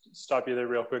stop you there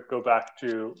real quick. Go back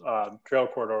to trail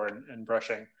corridor and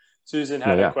brushing. Susan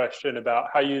had a question about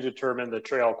how you determine the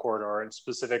trail corridor, and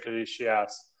specifically she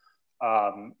asked,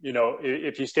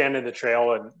 if you stand in the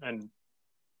trail and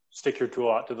stick your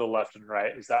tool out to the left and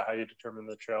right, is that how you determine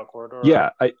the trail corridor?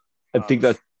 Yeah, I think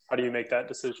that's... How do you make that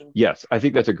decision? Yes, I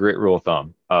think that's a great rule of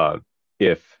thumb.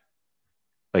 If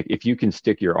you can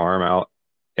stick your arm out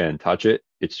and touch it,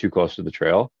 it's too close to the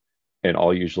trail. And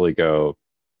I'll usually go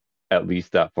at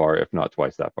least that far, if not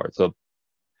twice that far. So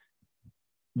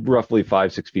roughly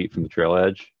 5-6 feet from the trail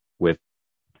edge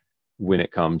when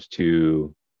it comes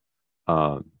to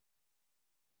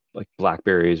like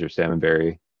blackberries or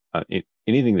salmonberry,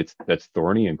 anything that's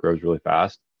thorny and grows really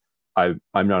fast. I'm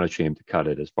not ashamed to cut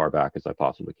it as far back as I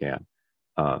possibly can.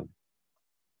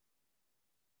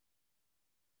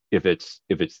 If it's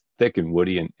thick and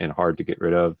woody and hard to get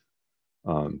rid of,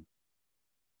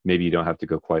 maybe you don't have to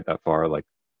go quite that far, like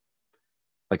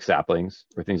saplings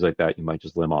or things like that. You might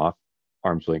just limb off.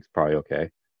 Arm's length probably okay.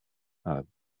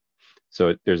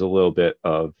 So there's a little bit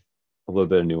of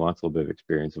nuance, a little bit of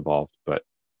experience involved, but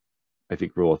I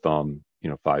think rule of thumb,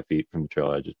 5 feet from the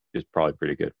trail edge is probably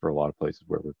pretty good for a lot of places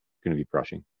where we're going to be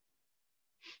brushing.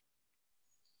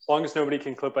 As long as nobody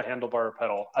can clip a handlebar or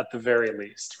pedal, at the very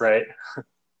least, right?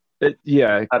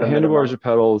 Handlebars or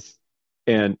pedals,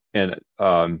 and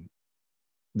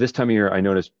this time of year, I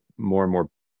noticed more and more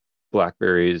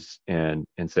blackberries and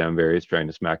salmonberries trying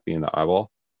to smack me in the eyeball,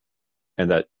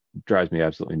 and that drives me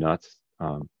absolutely nuts.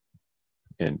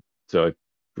 And so,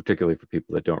 particularly for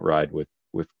people that don't ride with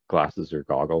glasses or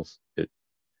goggles, it's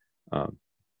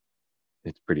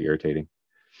pretty irritating.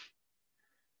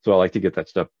 So I like to get that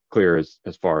stuff clear as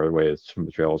far away as from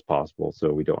the trail as possible,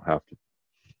 so we don't have to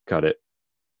cut it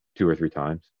 2 or 3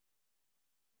 times.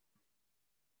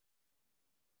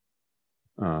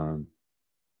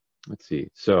 Let's see.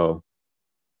 So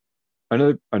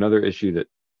another issue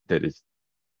that is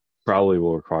probably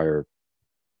will require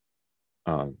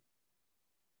a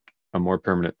more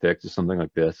permanent fix is something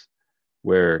like this,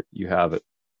 where you have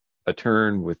a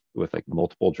turn with like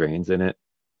multiple drains in it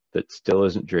that still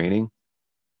isn't draining.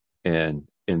 And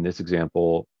in this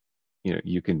example,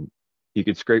 you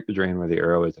could scrape the drain where the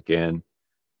arrow is again,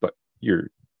 but you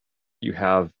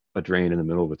have a drain in the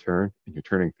middle of a turn and you're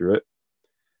turning through it.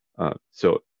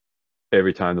 So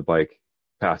every time the bike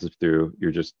passes through,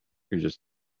 you're just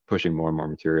pushing more and more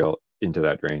material into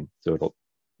that drain. So it'll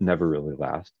never really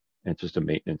last. And it's just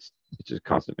a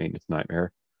constant maintenance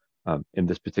nightmare. In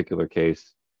this particular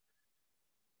case,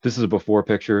 this is a before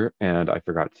picture, and I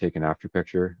forgot to take an after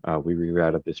picture. We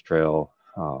rerouted this trail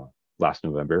last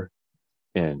November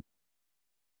and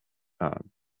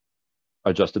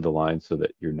adjusted the line so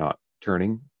that you're not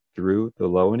turning through the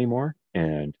low anymore,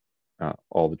 and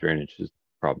all the drainage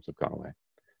problems have gone away.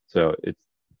 So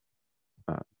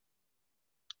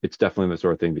it's definitely the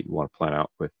sort of thing that you want to plan out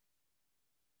with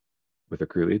a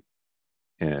crew lead,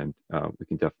 and we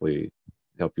can definitely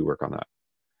help you work on that.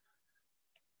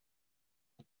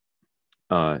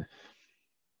 So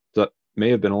that may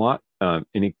have been a lot.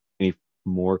 Any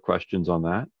more questions on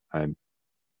that?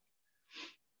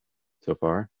 So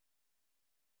far.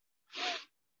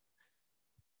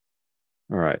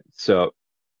 All right. So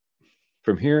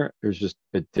from here, there's just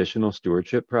additional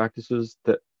stewardship practices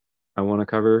that I want to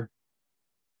cover.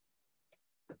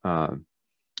 And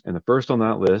the first on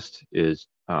that list is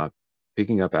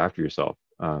picking up after yourself.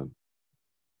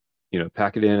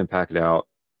 Pack it in and pack it out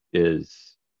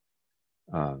is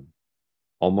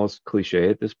almost cliche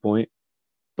at this point,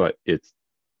 but it's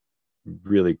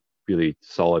really, really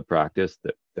solid practice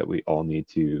that we all need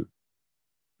to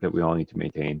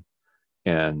maintain.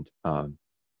 And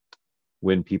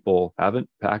when people haven't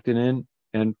packed it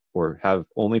in or have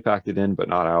only packed it in but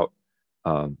not out,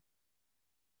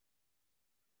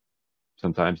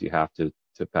 sometimes you have to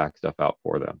pack stuff out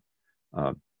for them.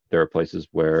 There are places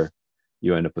where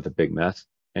you end up with a big mess,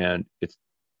 and it's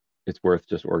worth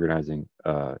just organizing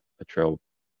a trail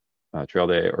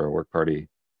day or a work party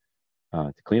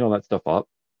to clean all that stuff up.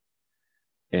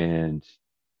 And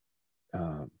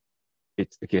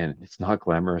it's not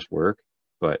glamorous work,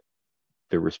 but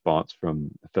the response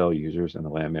from the fellow users and the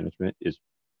land management is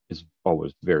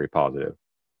always very positive.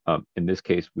 In this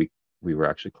case, we were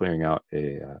actually clearing out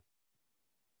an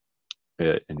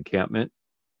encampment,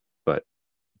 but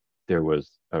there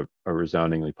was a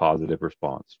resoundingly positive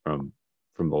response from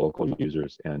the local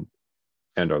users and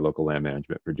our local land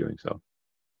management for doing so.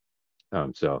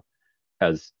 So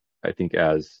as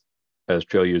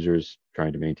trail users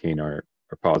trying to maintain our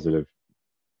positive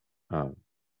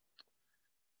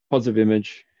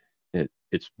image,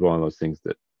 it's one of those things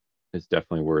that is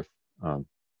definitely worth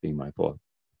being mindful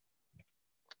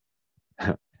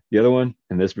of. The other one,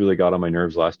 and this really got on my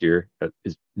nerves last year,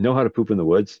 is know how to poop in the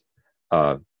woods.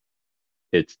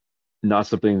 It's not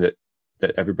something that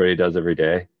everybody does every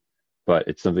day, but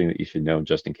it's something that you should know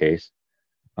just in case.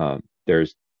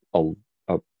 There's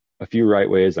a few right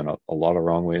ways and a lot of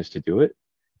wrong ways to do it.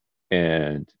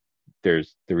 And the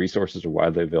resources are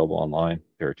widely available online.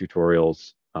 There are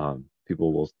tutorials.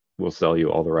 People will sell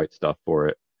you all the right stuff for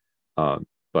it.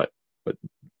 But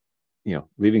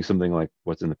leaving something like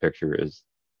what's in the picture is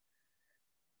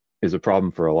a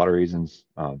problem for a lot of reasons.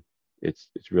 It's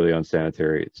really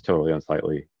unsanitary. It's totally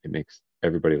unsightly. It makes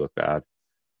everybody look bad.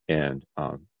 And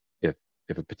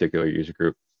if a particular user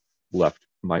group left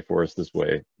my forest this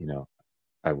way,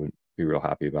 I wouldn't be real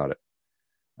happy about it.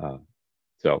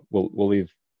 So we'll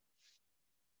leave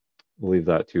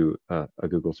that to a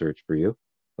Google search for you.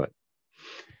 But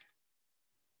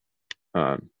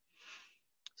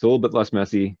it's a little bit less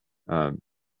messy.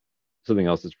 Something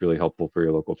else that's really helpful for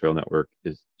your local trail network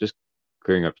is just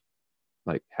clearing up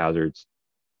like hazards,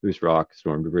 loose rock,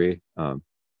 storm debris.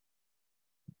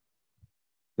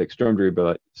 Like storm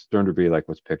debris, like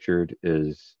what's pictured,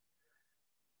 is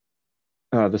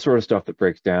the sort of stuff that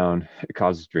breaks down. It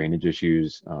causes drainage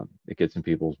issues. It gets in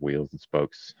people's wheels and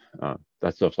spokes.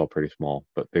 That stuff's all pretty small,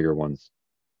 but bigger ones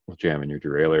will jam in your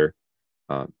derailleur.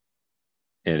 And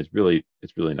it's really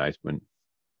nice when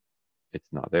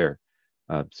it's not there.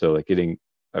 So like getting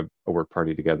a work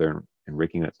party together and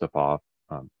raking that stuff off,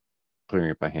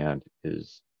 clearing it by hand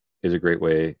is a great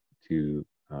way to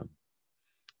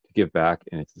give back,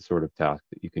 and it's the sort of task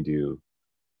that you can do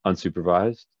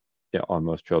unsupervised on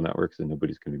most trail networks, and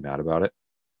nobody's going to be mad about it.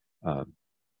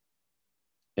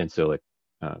 And so like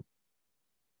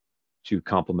to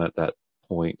complement that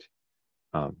point,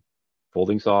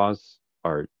 folding saws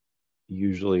are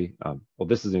usually well,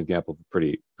 this is an example of a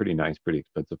pretty nice, pretty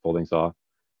expensive folding saw,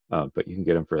 but you can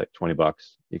get them for like $20.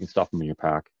 You can stuff them in your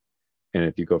pack, and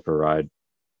if you go for a ride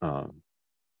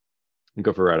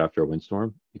after a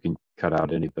windstorm, you can cut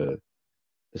out any of the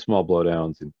small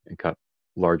blowdowns and cut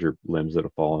larger limbs that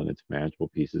have fallen into manageable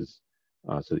pieces,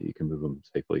 so that you can move them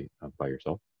safely by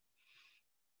yourself.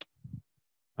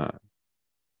 And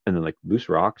then like loose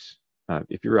rocks,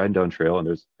 if you're riding down trail and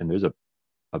there's a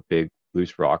big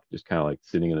loose rock just kind of like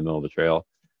sitting in the middle of the trail,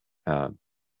 um,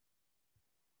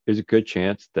 there's a good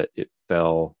chance that it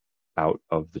fell out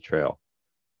of the trail.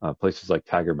 Places like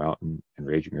Tiger Mountain and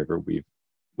Raging River, we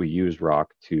use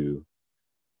rock to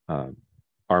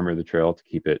armor the trail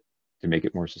to make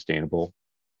it more sustainable.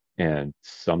 And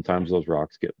sometimes those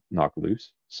rocks get knocked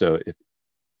loose. So if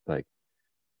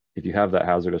you have that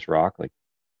hazardous rock, like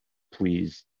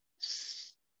please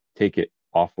take it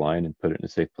offline and put it in a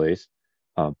safe place.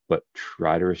 But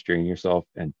try to restrain yourself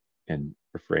and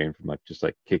refrain from just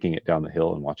like kicking it down the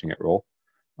hill and watching it roll.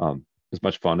 As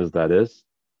much fun as that is,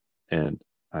 and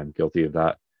I'm guilty of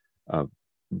that,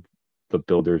 the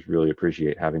builders really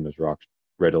appreciate having those rocks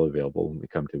readily available when we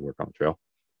come to work on the trail.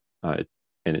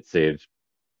 And it saves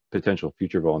potential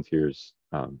future volunteers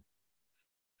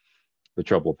the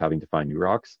trouble of having to find new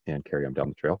rocks and carry them down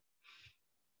the trail.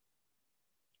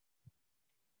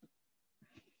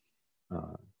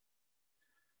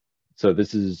 So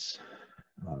this is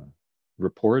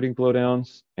reporting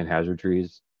blowdowns and hazard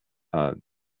trees.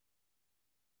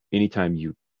 Anytime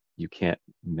you can't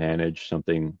manage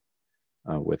something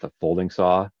with a folding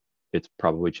saw, it's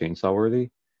probably chainsaw worthy,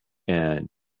 and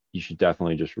you should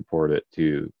definitely just report it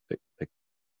to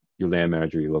your land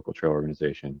manager, your local trail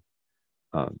organization.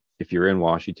 If you're in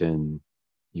Washington,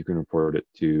 you can report it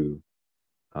to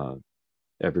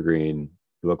Evergreen,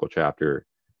 the local chapter,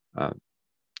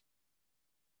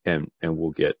 and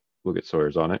we'll get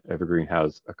sawyers on it. Evergreen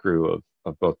has a crew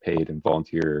of both paid and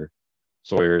volunteer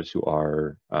sawyers who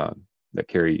are that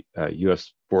carry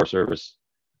U.S. Forest Service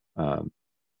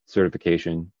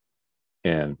certification,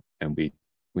 and we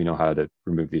know how to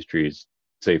remove these trees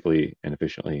safely and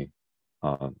efficiently,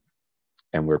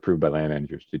 and we're approved by land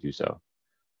managers to do so.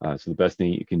 So the best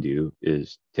thing you can do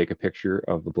is take a picture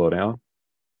of the blowdown,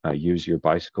 use your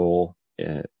bicycle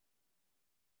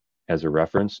as a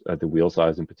reference. The wheel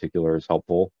size in particular is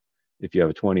helpful. If you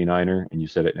have a 29er and you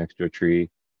set it next to a tree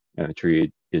and the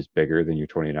tree is bigger than your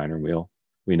 29er wheel,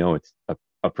 we know it's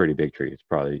a pretty big tree. It's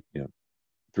probably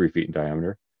 3 feet in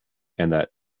diameter, and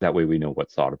that way we know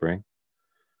what saw to bring.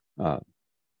 And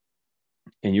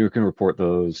you can report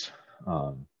those.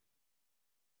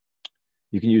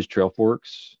 You can use trail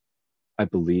forks, I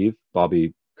believe.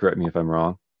 Bobby, correct me if I'm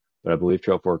wrong, but I believe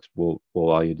trail forks will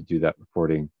allow you to do that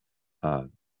reporting.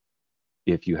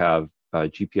 If you have a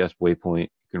GPS waypoint,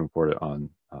 you can report it on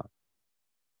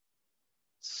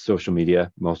social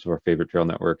media. Most of our favorite trail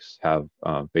networks have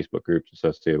Facebook groups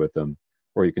associated with them,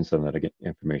 or you can send that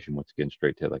information once again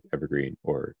straight to like Evergreen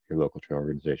or your local trail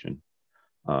organization.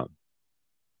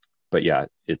 But yeah,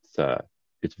 it's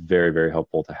very, very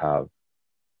helpful to have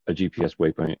a GPS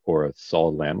waypoint or a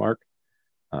solid landmark,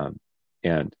 and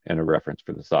a reference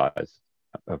for the size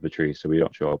of the tree, so we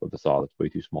don't show up with a saw that's way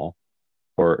too small,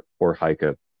 or hike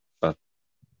a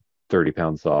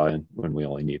 30-pound saw in when we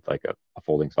only need like a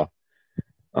folding saw.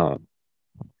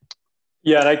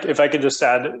 Yeah, and if I could just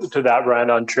add to that, Brian,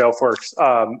 on trail forks,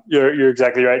 you're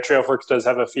exactly right. Trail forks does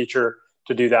have a feature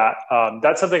to do that.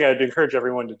 That's something I'd encourage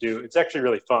everyone to do. It's actually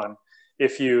really fun.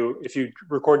 If you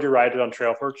record your ride on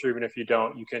trail forks, or even if you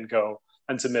don't, you can go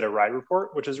and submit a ride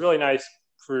report, which is really nice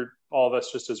for all of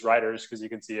us just as riders, because you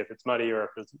can see if it's muddy or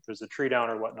if there's a tree down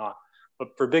or whatnot.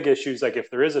 But for big issues, like if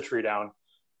there is a tree down,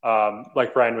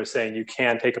 like Brian was saying, you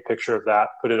can take a picture of that,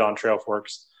 put it on trail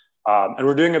forks. And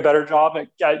we're doing a better job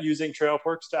at using trail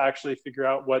forks to actually figure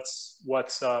out what's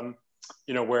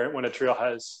where when a trail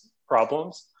has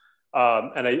problems.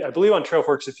 And I believe on trail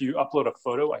forks, if you upload a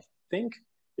photo, I think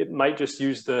it might just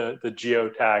use the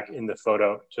geotag in the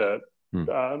photo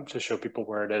to show people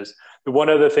where it is. The one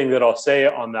other thing that I'll say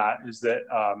on that is that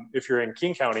if you're in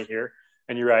King County here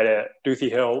and you ride at Duthie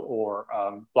Hill or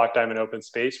Black Diamond Open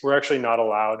Space, we're actually not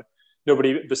allowed.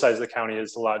 Nobody besides the county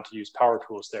is allowed to use power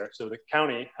tools there. So the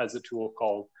county has a tool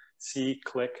called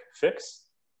See-Click Fix,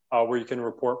 where you can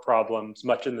report problems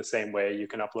much in the same way. You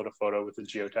can upload a photo with a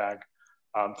geotag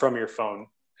from your phone,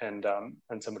 and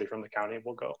somebody from the county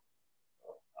will go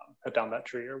cut down that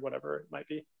tree or whatever it might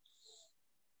be.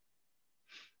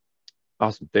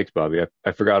 Awesome. Thanks, Bobby.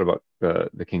 I forgot about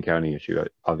the King County issue.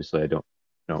 Obviously, I don't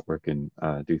work in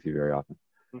Duthie very often.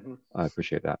 Mm-hmm. I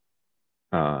appreciate that.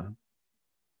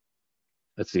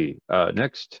 Let's see.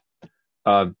 Next,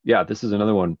 this is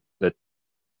another one that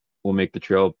will make the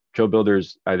trail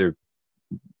builders either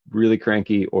really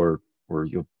cranky or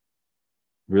you'll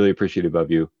really appreciative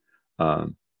of you.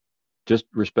 Just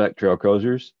respect trail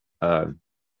closures.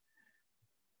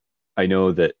 I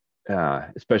know that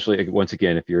especially once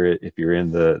again, if you're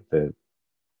in the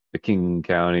King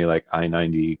County like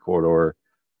I-90 corridor,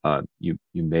 you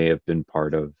may have been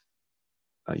part of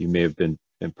You may have been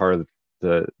part of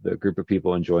the group of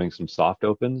people enjoying some soft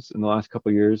opens in the last couple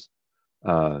of years.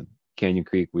 Canyon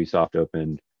Creek, we soft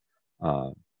opened.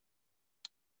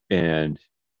 And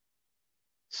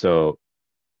so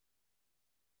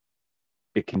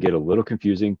it can get a little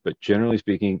confusing, but generally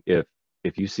speaking,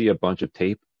 if you see a bunch of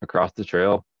tape across the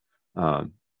trail,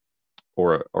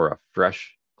 or a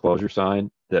fresh closure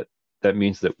sign, that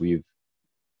means that we've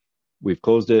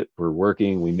closed it. We're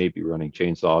working. We may be running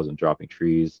chainsaws and dropping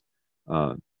trees,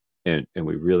 and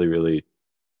we really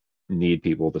need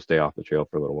people to stay off the trail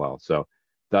for a little while. So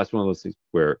that's one of those things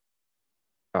where,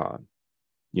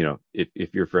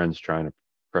 if your friend's trying to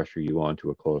pressure you onto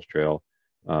a closed trail,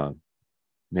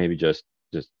 maybe just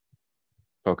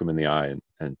poke them in the eye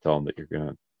and tell them that you're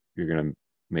gonna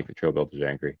make the trail builders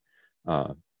angry.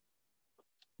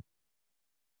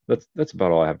 That's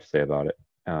about all I have to say about it.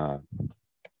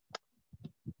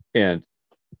 And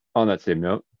on that same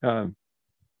note,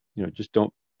 just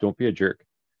don't be a jerk.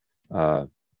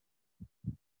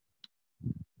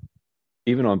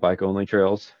 Even on bike only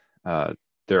trails,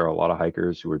 there are a lot of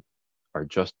hikers who are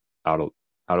just out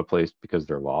of place because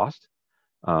they're lost.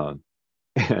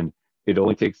 And it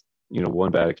only takes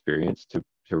one bad experience to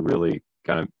really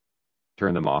kind of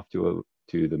turn them off to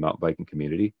the mountain biking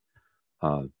community.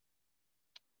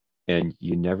 And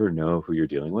you never know who you're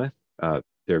dealing with. There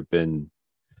have been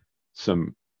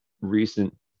some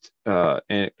recent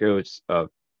anecdotes of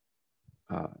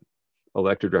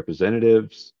elected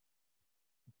representatives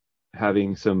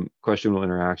having some questionable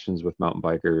interactions with mountain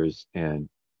bikers, and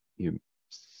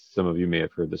some of you may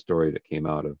have heard the story that came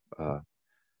out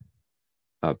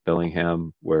of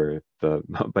Bellingham, where the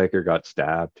mountain biker got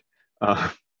stabbed.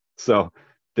 So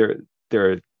there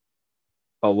are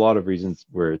a lot of reasons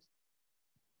where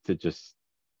to just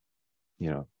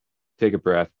take a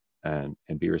breath and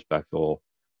be respectful.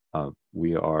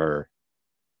 We are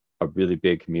a really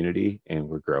big community and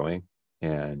we're growing,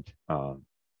 and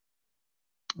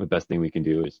the best thing we can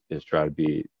do is try to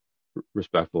be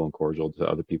respectful and cordial to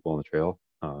other people on the trail.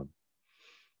 And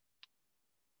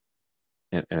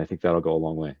I think that'll go a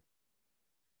long way.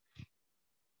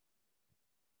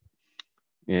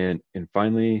 And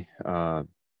finally, some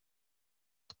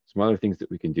other things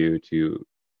that we can do to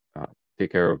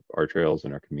take care of our trails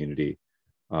and our community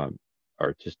are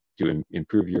just to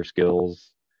improve your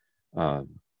skills,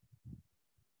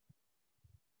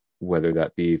 whether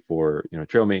that be for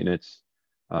trail maintenance.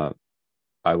 I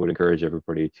would encourage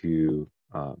everybody to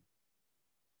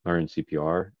learn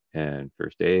CPR and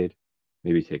first aid,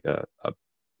 maybe take a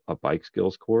bike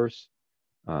skills course,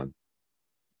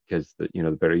 because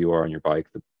the better you are on your bike,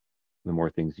 the more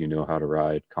things you know how to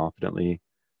ride confidently,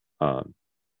 the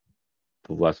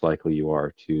less likely you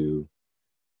are to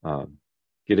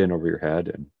get in over your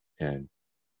head and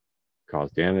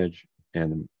cause damage,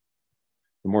 and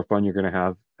the more fun you're going to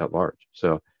have at large.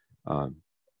 So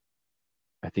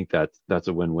I think that's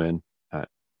a win-win.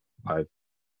 I've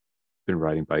been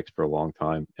riding bikes for a long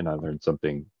time, and I learned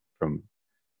something from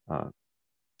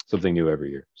something new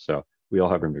every year. So we all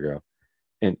have room to grow.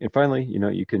 And finally,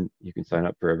 you can sign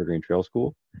up for Evergreen Trail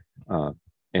School,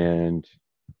 and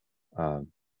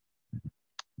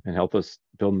help us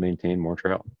build and maintain more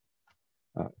trail.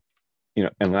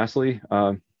 And lastly,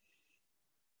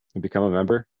 become a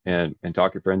member and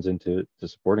talk your friends into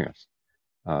supporting us.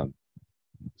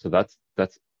 So that's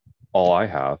all I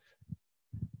have.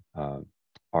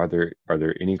 Are there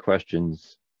any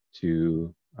questions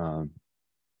to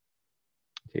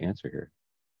answer here?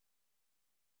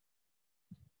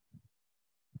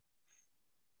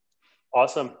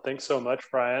 Awesome. Thanks so much,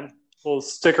 Brian. We'll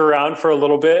stick around for a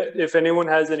little bit. If anyone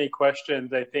has any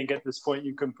questions, I think at this point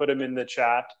you can put them in the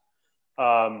chat.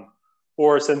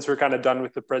 Or since we're kind of done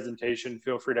with the presentation,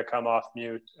 feel free to come off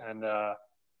mute and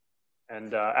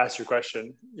ask your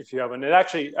question if you have one. And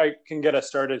actually, I can get us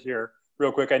started here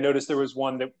real quick. I noticed there was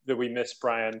one that we missed,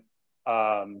 Brian.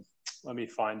 Let me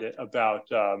find it, about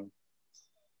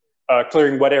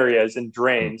clearing wet areas and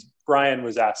drains. Brian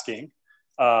was asking,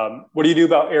 what do you do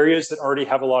about areas that already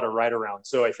have a lot of ride around?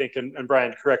 So I think, and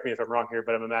Brian, correct me if I'm wrong here,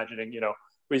 but I'm imagining,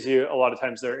 we see a lot of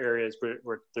times there are areas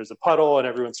where there's a puddle and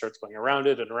everyone starts going around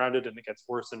it and it gets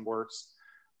worse and worse.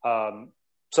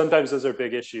 Sometimes those are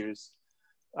big issues.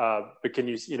 But can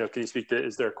you speak to,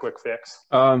 is there a quick fix?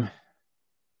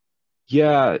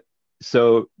 Yeah,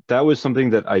 so that was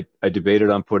something that I debated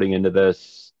on putting into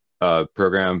this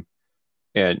program,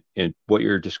 and what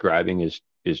you're describing is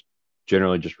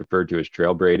generally just referred to as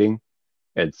trail braiding,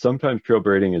 and sometimes trail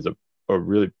braiding is a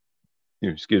really,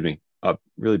 a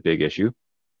really big issue,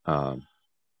 and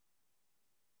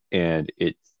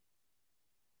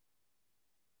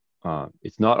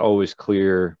it's not always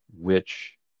clear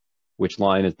which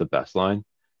line is the best line.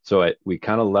 So we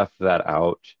kind of left that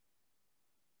out.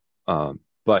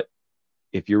 But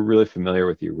if you're really familiar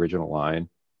with the original line,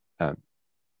 um,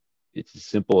 it's as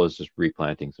simple as just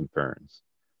replanting some ferns,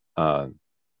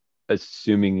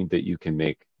 assuming that you can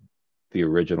make the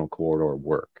original corridor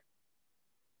work.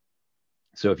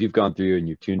 So if you've gone through and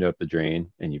you've tuned up the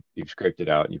drain and you've scraped it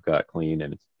out and you've got it clean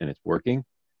and it's working,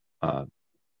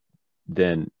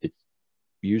 then it's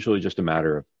usually just a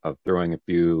matter of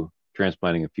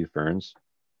transplanting a few ferns,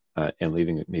 and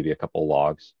leaving maybe a couple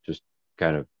logs just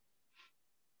kind of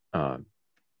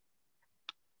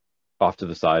off to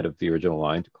the side of the original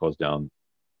line to close down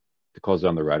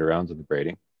the right-arounds of the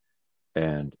braiding.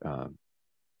 And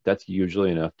that's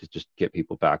usually enough to just get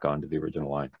people back onto the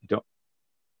original line. You don't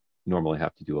normally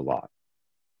have to do a lot.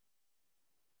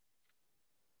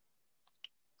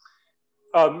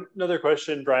 Another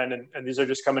question, Brian, and these are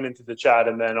just coming into the chat,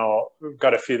 and then we've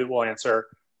got a few that we'll answer,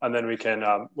 and then we can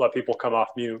let people come off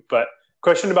mute. But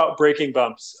question about breaking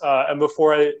bumps. And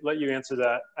before I let you answer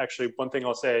that, actually, one thing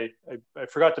I'll say, I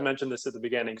forgot to mention this at the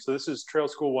beginning. So this is Trail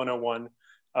School 101,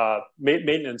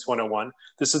 Maintenance 101.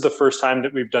 This is the first time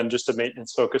that we've done just a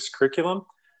maintenance-focused curriculum.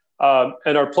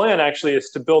 And our plan actually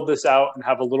is to build this out and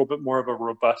have a little bit more of a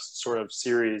robust sort of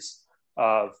series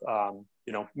of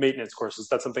maintenance courses.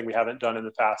 That's something we haven't done in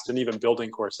the past, and even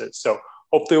building courses. So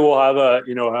hopefully we'll have a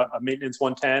maintenance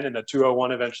 110 and a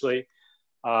 201 eventually.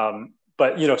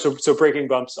 But so breaking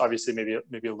bumps, obviously maybe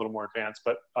a little more advanced.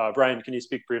 But Brian, can you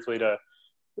speak briefly to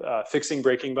fixing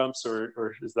breaking bumps,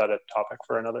 or is that a topic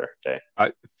for another day?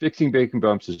 Fixing breaking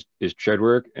bumps is tread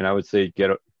work, and I would say get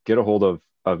a hold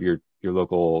of your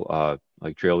local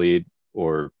like trail lead,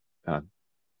 or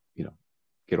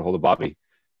get a hold of Bobby,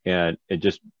 and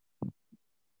just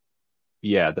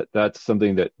that's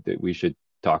something that we should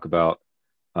talk about.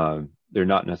 They're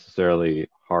not necessarily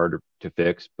hard to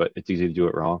fix, but it's easy to do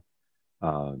it wrong.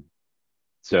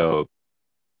 So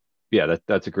yeah,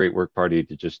 that's a great work party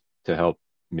to help.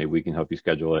 Maybe we can help you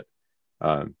schedule it.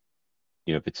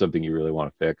 If it's something you really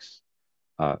want to fix.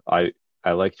 I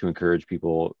like to encourage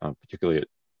people, particularly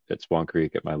at Swan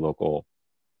Creek, at my local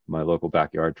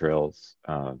backyard trails.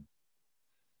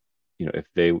 If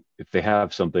they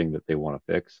have something that they want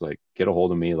to fix, like, get a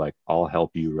hold of me. Like, I'll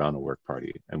help you run a work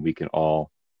party, and we can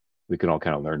all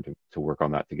kind of learn to work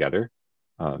on that together.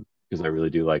 Because I really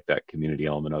do like that community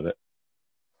element of it.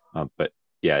 But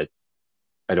yeah,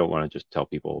 I don't want to just tell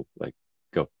people like,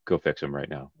 go fix them right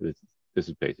now. This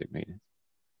is basic maintenance.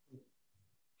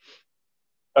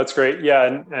 That's great.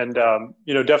 Yeah, and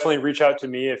definitely reach out to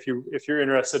me if you're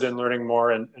interested in learning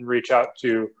more, and reach out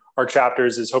to our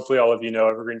chapters. As hopefully all of you know,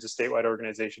 Evergreen's a statewide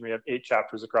organization. We have 8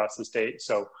 chapters across the state.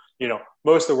 So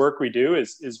most of the work we do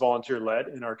is volunteer led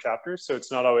in our chapters. So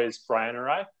it's not always Brian or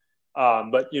I.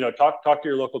 But talk to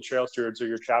your local trail stewards or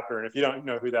your chapter, and if you don't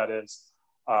know who that is,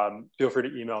 feel free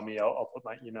to email me. I'll put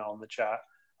my email in the chat.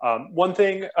 One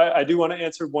thing I do want to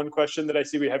answer, one question that I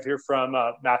see we have here from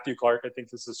Matthew Clark. I think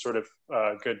this is sort of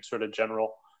a good sort of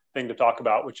general thing to talk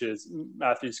about, which is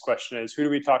Matthew's question is, who do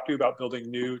we talk to about building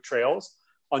new trails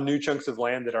on new chunks of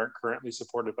land that aren't currently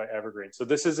supported by Evergreen? So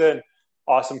this is an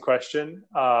awesome question.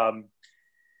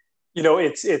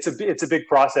 It's a big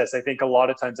process. I think a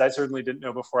lot of times, I certainly didn't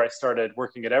know before I started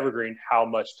working at Evergreen how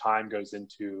much time goes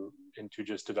into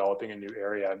just developing a new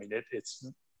area. I mean,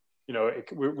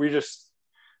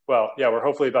 we're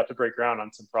hopefully about to break ground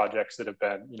on some projects that have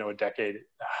been, a decade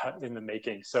in the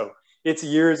making. So it's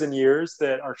years and years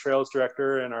that our trails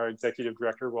director and our executive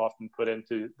director will often put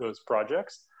into those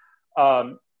projects.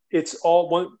 It's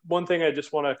all one thing I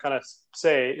just want to kind of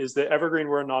say is that Evergreen,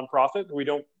 we're a nonprofit.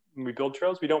 When we build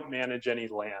trails, we don't manage any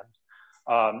land.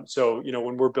 So,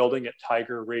 when we're building at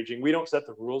Tiger, Raging, we don't set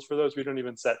the rules for those. We don't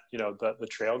even set, the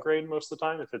trail grade most of the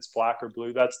time. If it's black or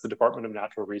blue, that's the Department of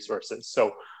Natural Resources.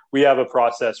 So we have a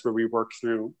process where we work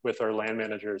through with our land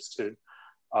managers to,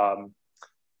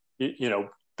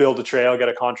 build a trail, get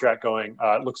a contract going.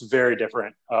 It looks very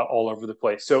different all over the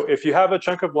place. So if you have a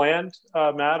chunk of land,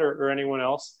 Matt, or anyone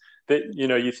else that,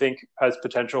 you think has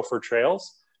potential for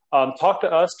trails, talk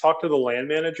to us, talk to the land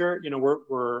manager.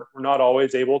 We're not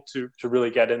always able to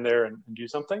really get in there and do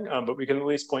something, but we can at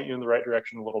least point you in the right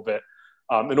direction a little bit.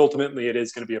 And ultimately, it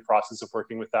is going to be a process of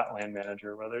working with that land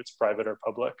manager, whether it's private or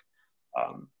public,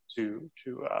 to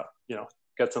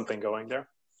get something going there.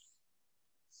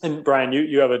 And Brian,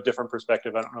 you have a different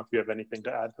perspective. I don't know if you have anything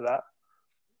to add to that.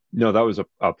 No, that was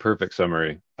a perfect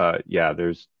summary. Yeah,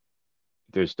 there's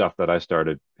stuff that I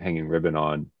started hanging ribbon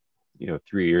on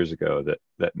 3 years ago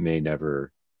that may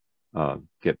never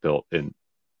get built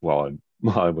while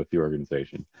I'm with the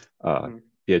organization.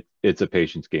 it's a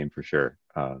patience game for sure.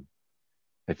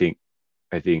 I think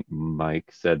I think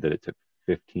Mike said that it took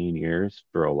 15 years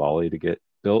for a lolly to get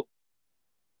built.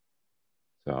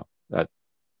 So that's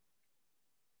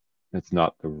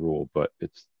not the rule, but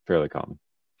it's fairly common.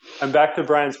 And back to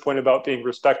Brian's point about being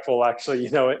respectful, actually,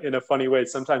 in a funny way,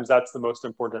 sometimes that's the most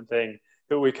important thing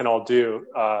that we can all do,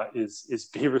 is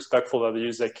be respectful of the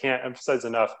users. I can't emphasize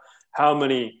enough how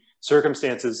many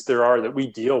circumstances there are that we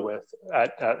deal with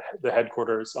at the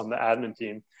headquarters on the admin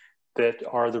team that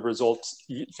are the results,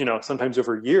 sometimes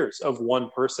over years of one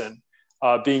person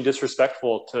being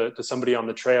disrespectful to somebody on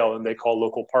the trail, and they call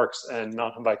local parks, and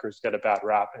mountain bikers get a bad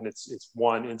rap, and it's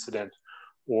one incident,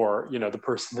 or the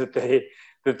person that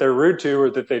they're rude to or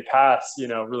that they pass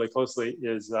really closely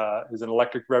is an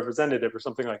elected representative or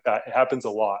something like that. It happens a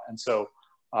lot, and so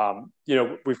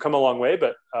we've come a long way,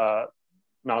 but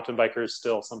mountain bikers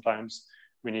still sometimes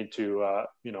we need to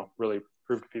really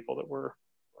prove to people that we're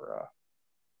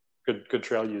good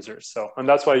trail users. So, and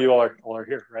that's why you all are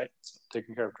here, right? So,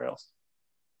 taking care of trails.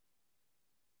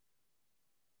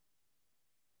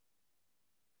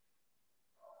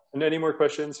 And any more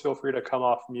questions, feel free to come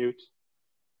off mute.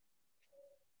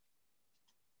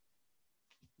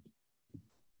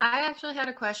 I actually had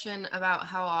a question about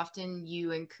how often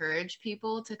you encourage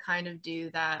people to kind of do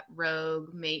that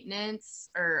rogue maintenance,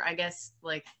 or I guess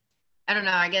I don't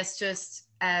know, I guess just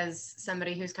as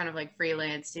somebody who's kind of like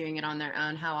freelance doing it on their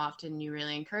own, how often you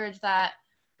really encourage that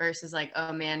versus like,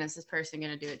 oh man, is this person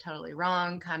going to do it totally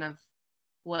wrong? Kind of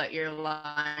what your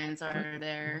lines are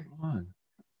there.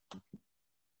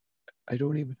 I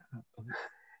don't even have.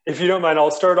 If you don't mind,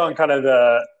 I'll start on kind of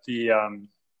the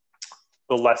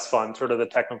less fun, sort of the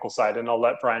technical side, and I'll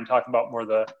let Brian talk about more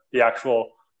the actual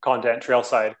content trail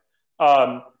side.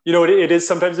 It is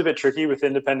sometimes a bit tricky with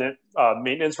independent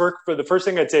maintenance work, but the first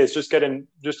thing I'd say is just get in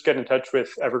touch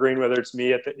with Evergreen, whether it's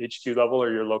me at the HQ level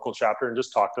or your local chapter, and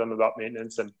just talk to them about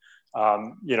maintenance. And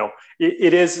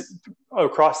it is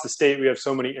across the state, we have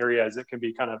so many areas, it can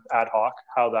be kind of ad hoc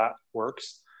how that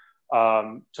works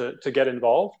to get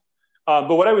involved.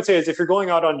 But what I would say is if you're going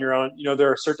out on your own,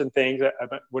 there are certain things that I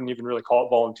wouldn't even really call it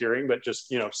volunteering, but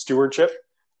just, stewardship,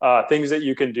 things that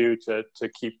you can do to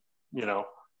keep,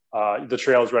 the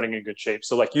trails running in good shape.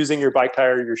 So like using your bike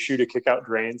tire, your shoe to kick out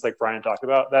drains, like Brian talked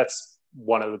about, that's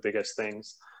one of the biggest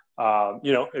things.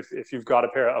 If you've got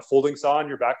a folding saw in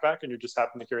your backpack and you just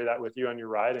happen to carry that with you on your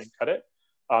ride and cut it,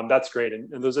 that's great.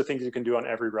 And those are things you can do on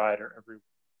every ride or every,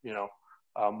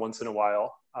 once in a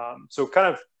while. So kind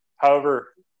of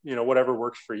however, whatever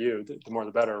works for you, the more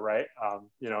the better, right?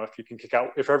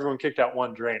 If everyone kicked out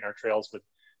one drain, our trails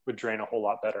would drain a whole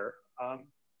lot better.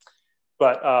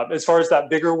 But as far as that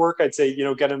bigger work, I'd say,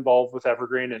 get involved with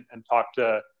Evergreen and talk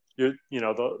to, the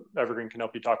Evergreen can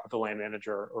help you talk with the land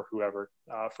manager or whoever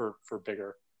for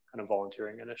bigger kind of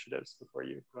volunteering initiatives before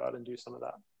you go out and do some of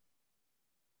that.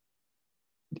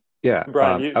 Yeah,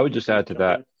 Brian, I would just add to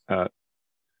that.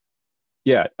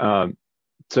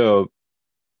 So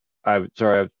I'm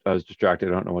sorry, I was distracted.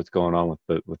 I don't know what's going on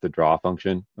with the draw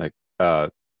function. But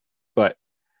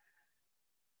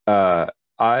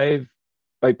I've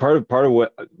part of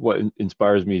what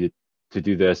inspires me to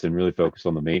do this and really focus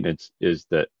on the maintenance is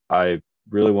that I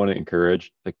really want to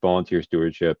encourage like volunteer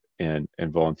stewardship and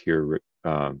volunteer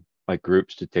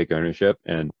groups to take ownership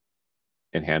and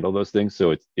handle those things.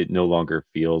 So it no longer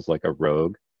feels like a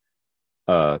rogue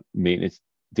maintenance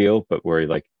deal, but where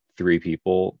like 3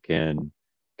 people can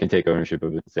take ownership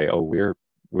of it and say, oh, we're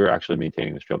actually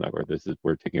maintaining this trail network.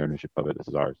 We're taking ownership of it. This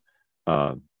is ours.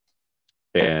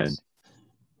 And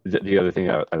the other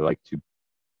thing I like to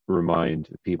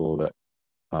remind people that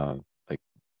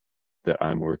that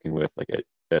I'm working with, like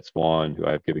at Swan, who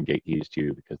I've given gate keys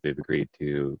to because they've agreed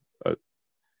to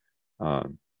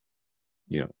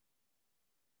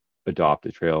adopt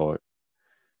a trail,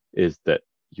 is that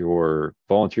your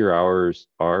volunteer hours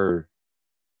are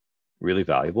really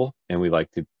valuable, and we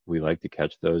like to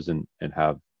catch those and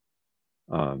have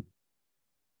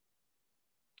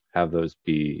those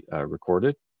be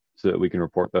recorded so that we can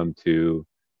report them to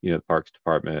the Parks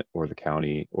Department or the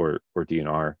county or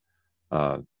DNR.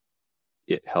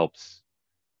 It helps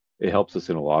us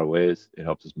in a lot of ways. It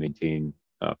helps us maintain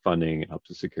funding. It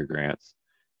helps us secure grants,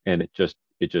 and it just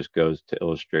goes to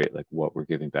illustrate like what we're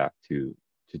giving back to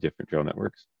different trail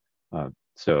networks.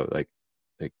 So like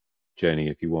Jenny,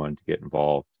 if you wanted to get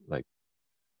involved,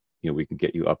 we can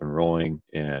get you up and rolling,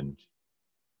 and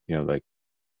you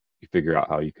figure out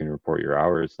how you can report your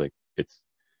hours. Like it's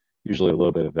usually a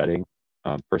little bit of vetting.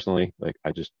 Personally, like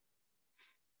I just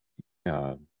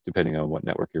depending on what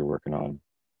network you're working on,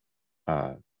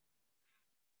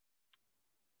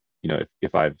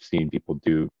 if I've seen people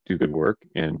do good work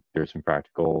and there's some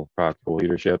practical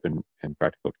leadership and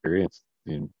practical experience,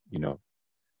 then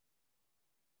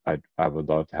I would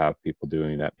love to have people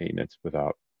doing that maintenance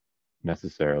without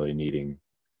necessarily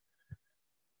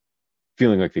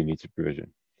feeling like they need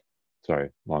supervision. Sorry,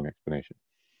 long explanation.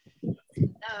 No,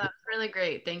 that's really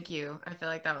great. Thank you. I feel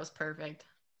like that was perfect.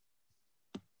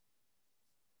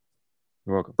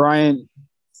 You're welcome. Brian,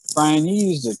 you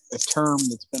used a term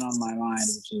that's been on my mind,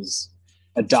 which is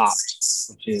adopt,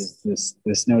 which is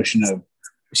this notion of,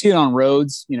 you see it on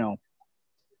roads,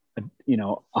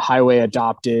 a highway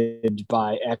adopted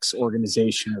by X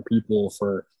organization or people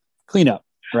for cleanup,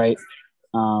 right?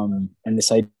 And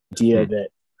this idea that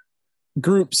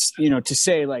groups, to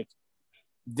say like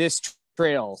this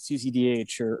trail,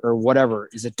 CCDH or whatever,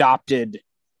 is adopted,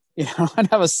 and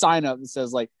have a sign up that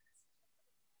says like,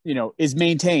 is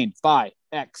maintained by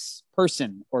X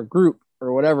person or group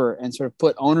or whatever, and sort of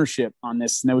put ownership on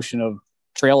this notion of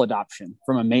trail adoption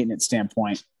from a maintenance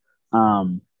standpoint.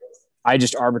 I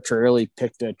just arbitrarily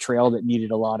picked a trail that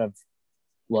needed a lot of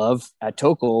love at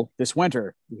Tokal this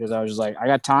winter because I was just like, I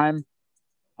got time,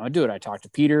 I'm gonna do it. I talked to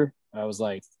Peter. I was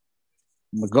like,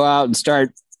 I'm gonna go out and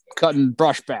start cutting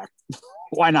brush back.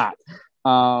 Why not?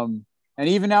 And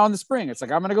even now in the spring, it's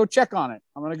like, I'm gonna go check on it.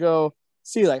 I'm gonna go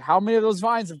see like how many of those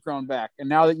vines have grown back. And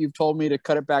now that you've told me to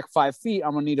cut it back 5 feet,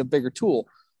 I'm gonna need a bigger tool.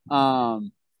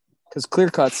 Because clear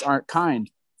cuts aren't kind.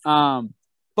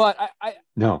 But I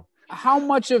no. How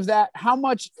much of that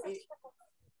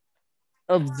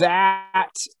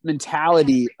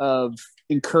mentality of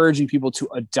encouraging people to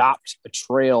adopt a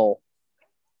trail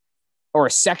or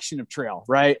a section of trail,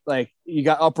 right? Like you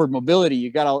got upward mobility,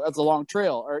 that's a long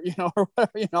trail, or or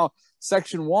whatever,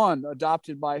 section 1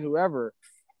 adopted by whoever.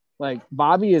 Like,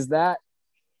 Bobby, is that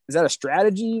a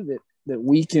strategy that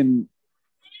we can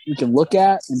look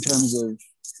at in terms of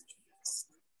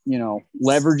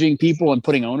leveraging people and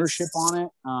putting ownership on it?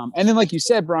 And then, like you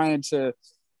said, Brian, to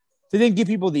then give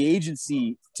people the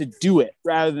agency to do it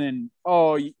rather than,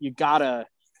 you gotta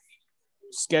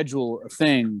schedule a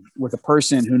thing with a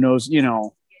person who knows,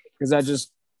 because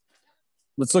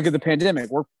let's look at the pandemic.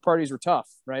 Work parties were tough,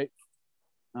 right?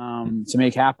 To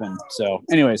make happen. So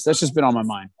anyways, that's just been on my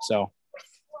mind. So.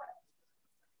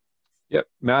 Yep.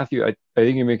 Matthew, I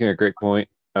think you're making a great point.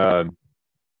 And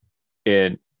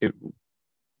it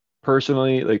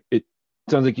personally, like, it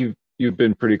sounds like you've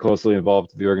been pretty closely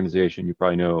involved with the organization. You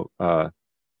probably know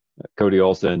Cody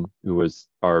Olson, who was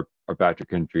our Patrick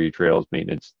Country Trails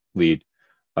maintenance lead.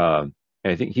 And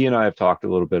I think he and I have talked a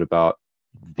little bit about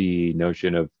the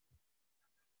notion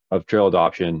of trail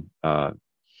adoption.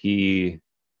 He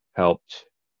helped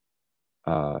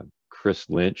Chris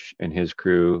Lynch and his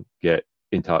crew get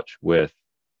in touch with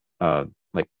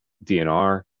like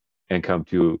DNR and come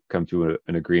to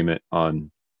an agreement on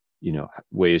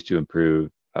ways to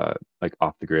improve like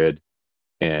off the grid.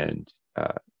 And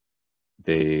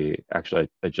they actually,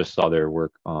 I just saw their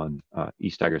work on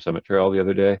East Tiger Summit Trail the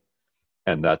other day,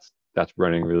 and that's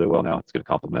running really well now. It's going to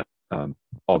complement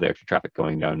all the extra traffic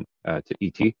going down to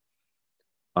ET.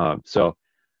 So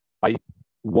I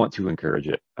want to encourage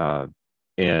it.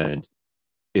 And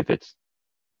if it's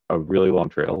a really long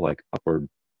trail, like upward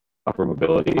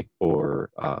mobility or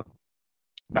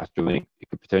master link, it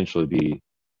could potentially be,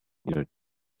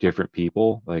 different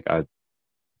people. I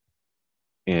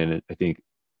think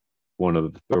one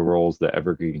of the roles that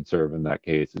Evergreen can serve in that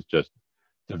case is just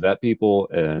to vet people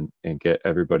and get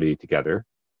everybody together,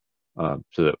 so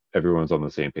that everyone's on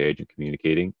the same page and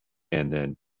communicating, and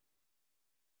then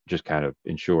just kind of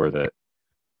ensure that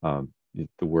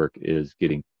the work is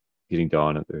getting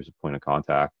done and there's a point of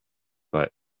contact.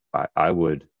 But I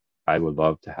would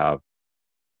love to have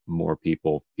more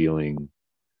people feeling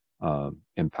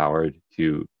empowered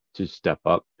to step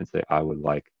up and say, I would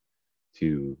like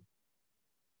to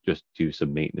just do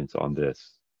some maintenance on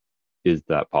this. Is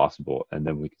that possible? And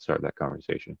then we can start that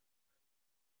conversation.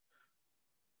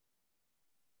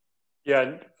 Yeah,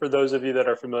 and for those of you that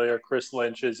are familiar, Chris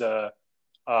Lynch is a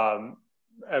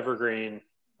Evergreen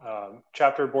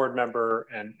chapter board member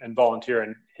and volunteer,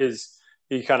 and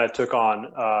he kind of took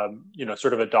on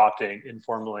sort of adopting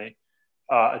informally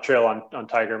a trail on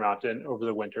Tiger Mountain over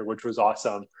the winter, which was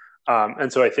awesome.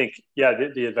 And so I think,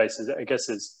 the advice is, I guess,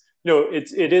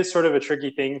 it is sort of a tricky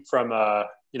thing from a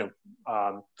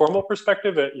formal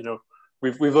perspective.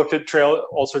 We've looked at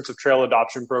all sorts of trail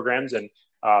adoption programs, and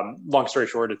long story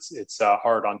short, it's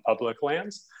hard on public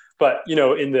lands. But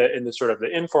in the sort of the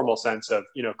informal sense of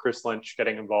Chris Lynch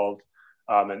getting involved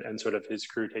and sort of his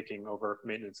crew taking over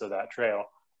maintenance of that trail,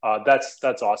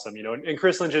 that's awesome. You know, and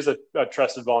Chris Lynch is a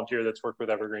trusted volunteer that's worked with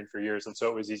Evergreen for years, and so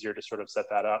it was easier to sort of set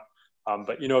that up.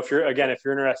 But you know, if you're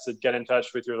interested, get in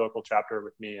touch with your local chapter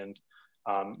with me, and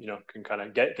you know, can kind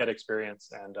of get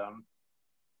experience and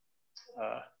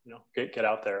you know, get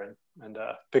out there and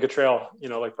pick a trail. You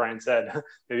know, like Brian said,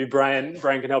 maybe Brian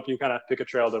can help you kind of pick a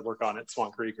trail to work on at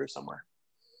Swan Creek or somewhere.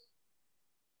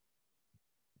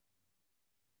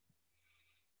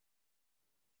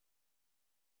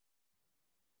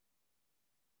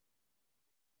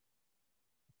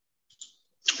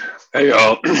 Hey,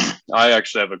 y'all. I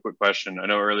actually have a quick question. I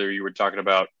know earlier you were talking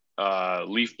about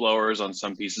leaf blowers on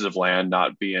some pieces of land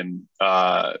not being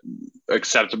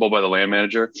acceptable by the land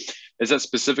manager. Is that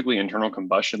specifically internal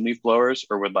combustion leaf blowers,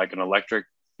 or would like an electric,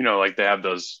 you know, like they have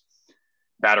those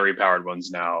battery powered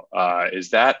ones now?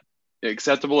 Is that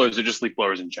acceptable, or is it just leaf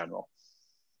blowers in general?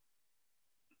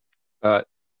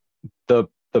 The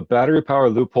battery power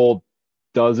loophole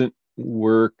doesn't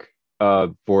work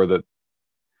for the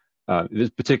this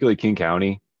particularly King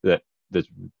County that's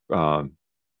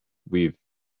we've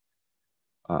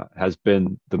has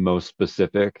been the most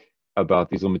specific about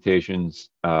these limitations.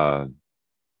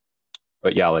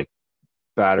 But yeah, like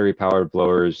battery powered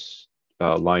blowers,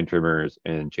 line trimmers,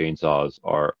 and chainsaws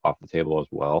are off the table as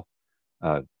well.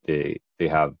 They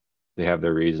have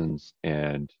their reasons,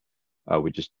 and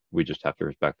we just have to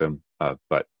respect them.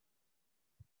 But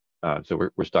so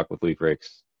we're stuck with leaf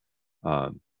rakes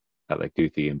at like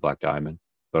Duthie and Black Diamond,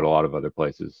 but a lot of other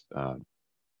places,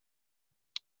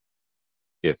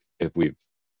 if we've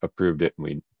approved it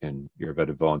and you're a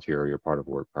vetted volunteer or you're part of a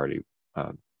work party,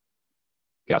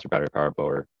 gas or battery powered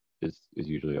blower is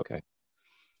usually okay.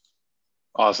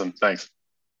 Awesome, thanks.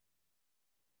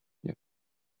 Yeah.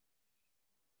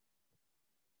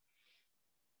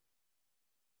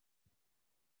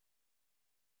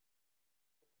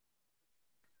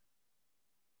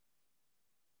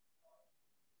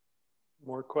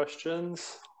 More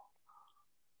questions?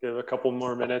 Give a couple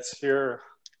more minutes here.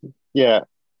 Yeah.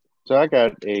 So I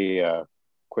got a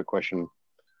quick question.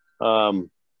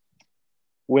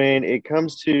 When it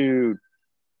comes to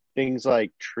things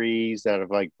like trees that have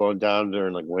like blown down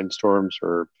during like windstorms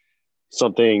or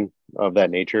something of that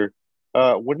nature,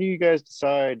 when do you guys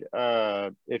decide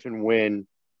if and when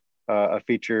a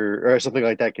feature or something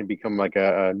like that can become like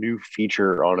a new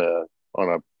feature on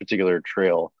a particular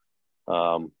trail?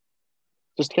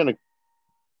 Just kind of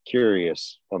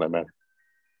curious on that matter.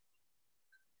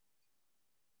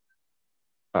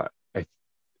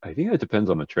 I think it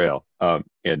depends on the trail,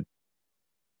 and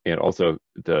also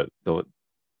the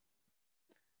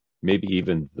maybe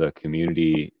even the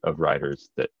community of riders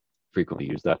that frequently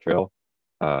use that trail.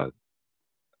 I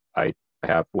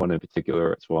have one in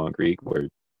particular at Swan Creek where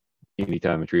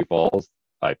anytime a tree falls,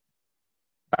 I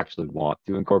actually want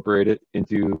to incorporate it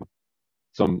into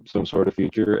some sort of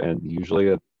feature, and usually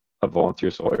a volunteer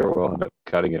sawyer will end up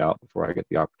cutting it out before I get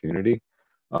the opportunity.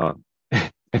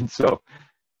 And so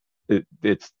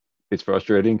it's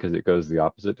frustrating because it goes the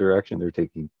opposite direction. They're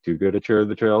taking too good a care of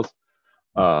the trails.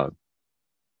 But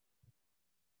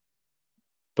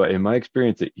in my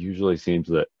experience, it usually seems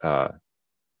that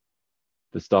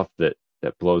the stuff that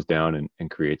blows down and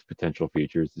creates potential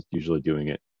features is usually doing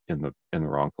it in the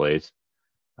wrong place.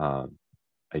 I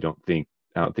don't think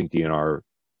DNR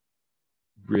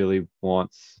really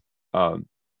wants a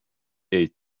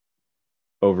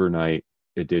overnight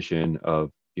addition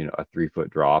of a 3-foot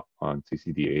drop on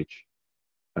CCDH.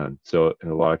 So in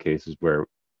a lot of cases where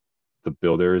the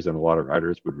builders and a lot of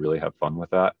riders would really have fun with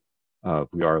that,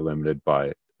 we are limited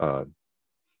by the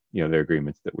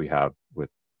agreements that we have with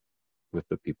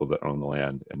the people that own the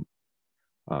land, and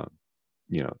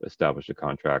establish a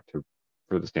contract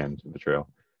for the standards of the trail.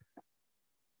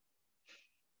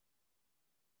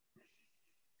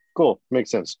 Cool, makes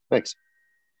sense. Thanks.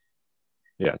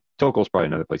 Yeah, Tokel's probably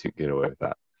another place you can get away with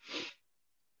that.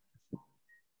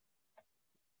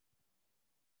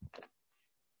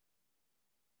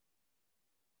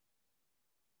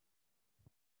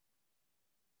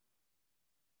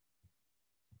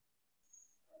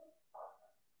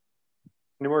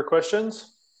 Any more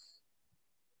questions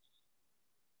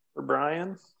for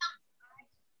Brian?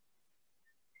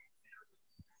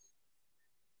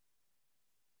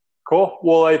 Cool.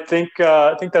 Well, I think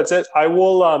that's it. I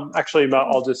will actually,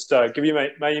 I'll just give you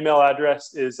my email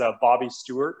address is Bobby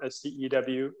Stewart, Stewart at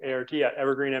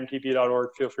evergreenmtp.org.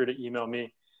 Feel free to email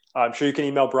me. I'm sure you can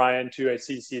email Brian too. I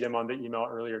CC'd him on the email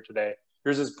earlier today.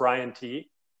 Yours is Brian T,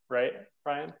 right,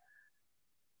 Brian?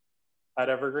 At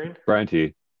Evergreen? Brian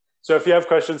T. So if you have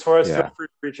questions for us, Yeah. feel free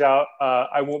to reach out.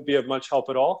 I won't be of much help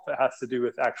at all if it has to do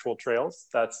with actual trails.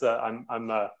 That's I'm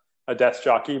a desk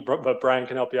jockey, but Brian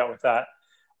can help you out with that.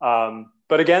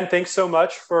 But again, thanks so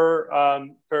much for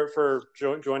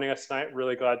joining us tonight.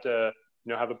 Really glad to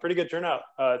have a pretty good turnout.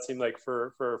 It seemed like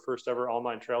for first ever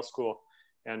online trail school,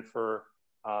 and for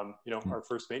our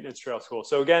first maintenance trail school.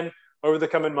 So again, over the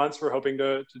coming months, we're hoping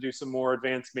to do some more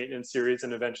advanced maintenance series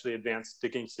and eventually advanced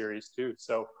digging series too.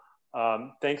 So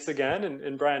thanks again.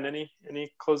 And Brian,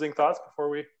 any closing thoughts before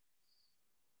we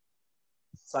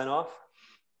sign off?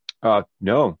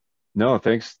 No,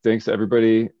 thanks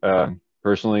everybody.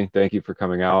 Personally, thank you for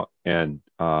coming out, and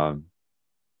I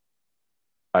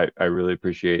really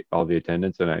appreciate all the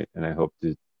attendance, and I hope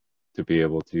to be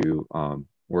able to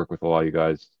work with a lot of you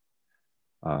guys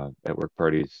at work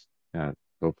parties,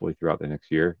 hopefully throughout the next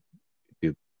year.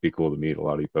 It'd be cool to meet a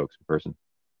lot of you folks in person.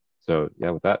 So yeah,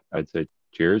 with that, I'd say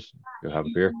cheers. Go have a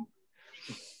beer.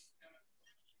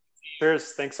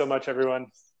 Cheers. Thanks so much, everyone.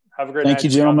 Have a great night. Thank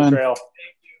you, gentlemen. Trail.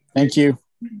 Thank you.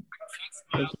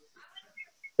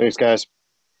 Thanks, guys.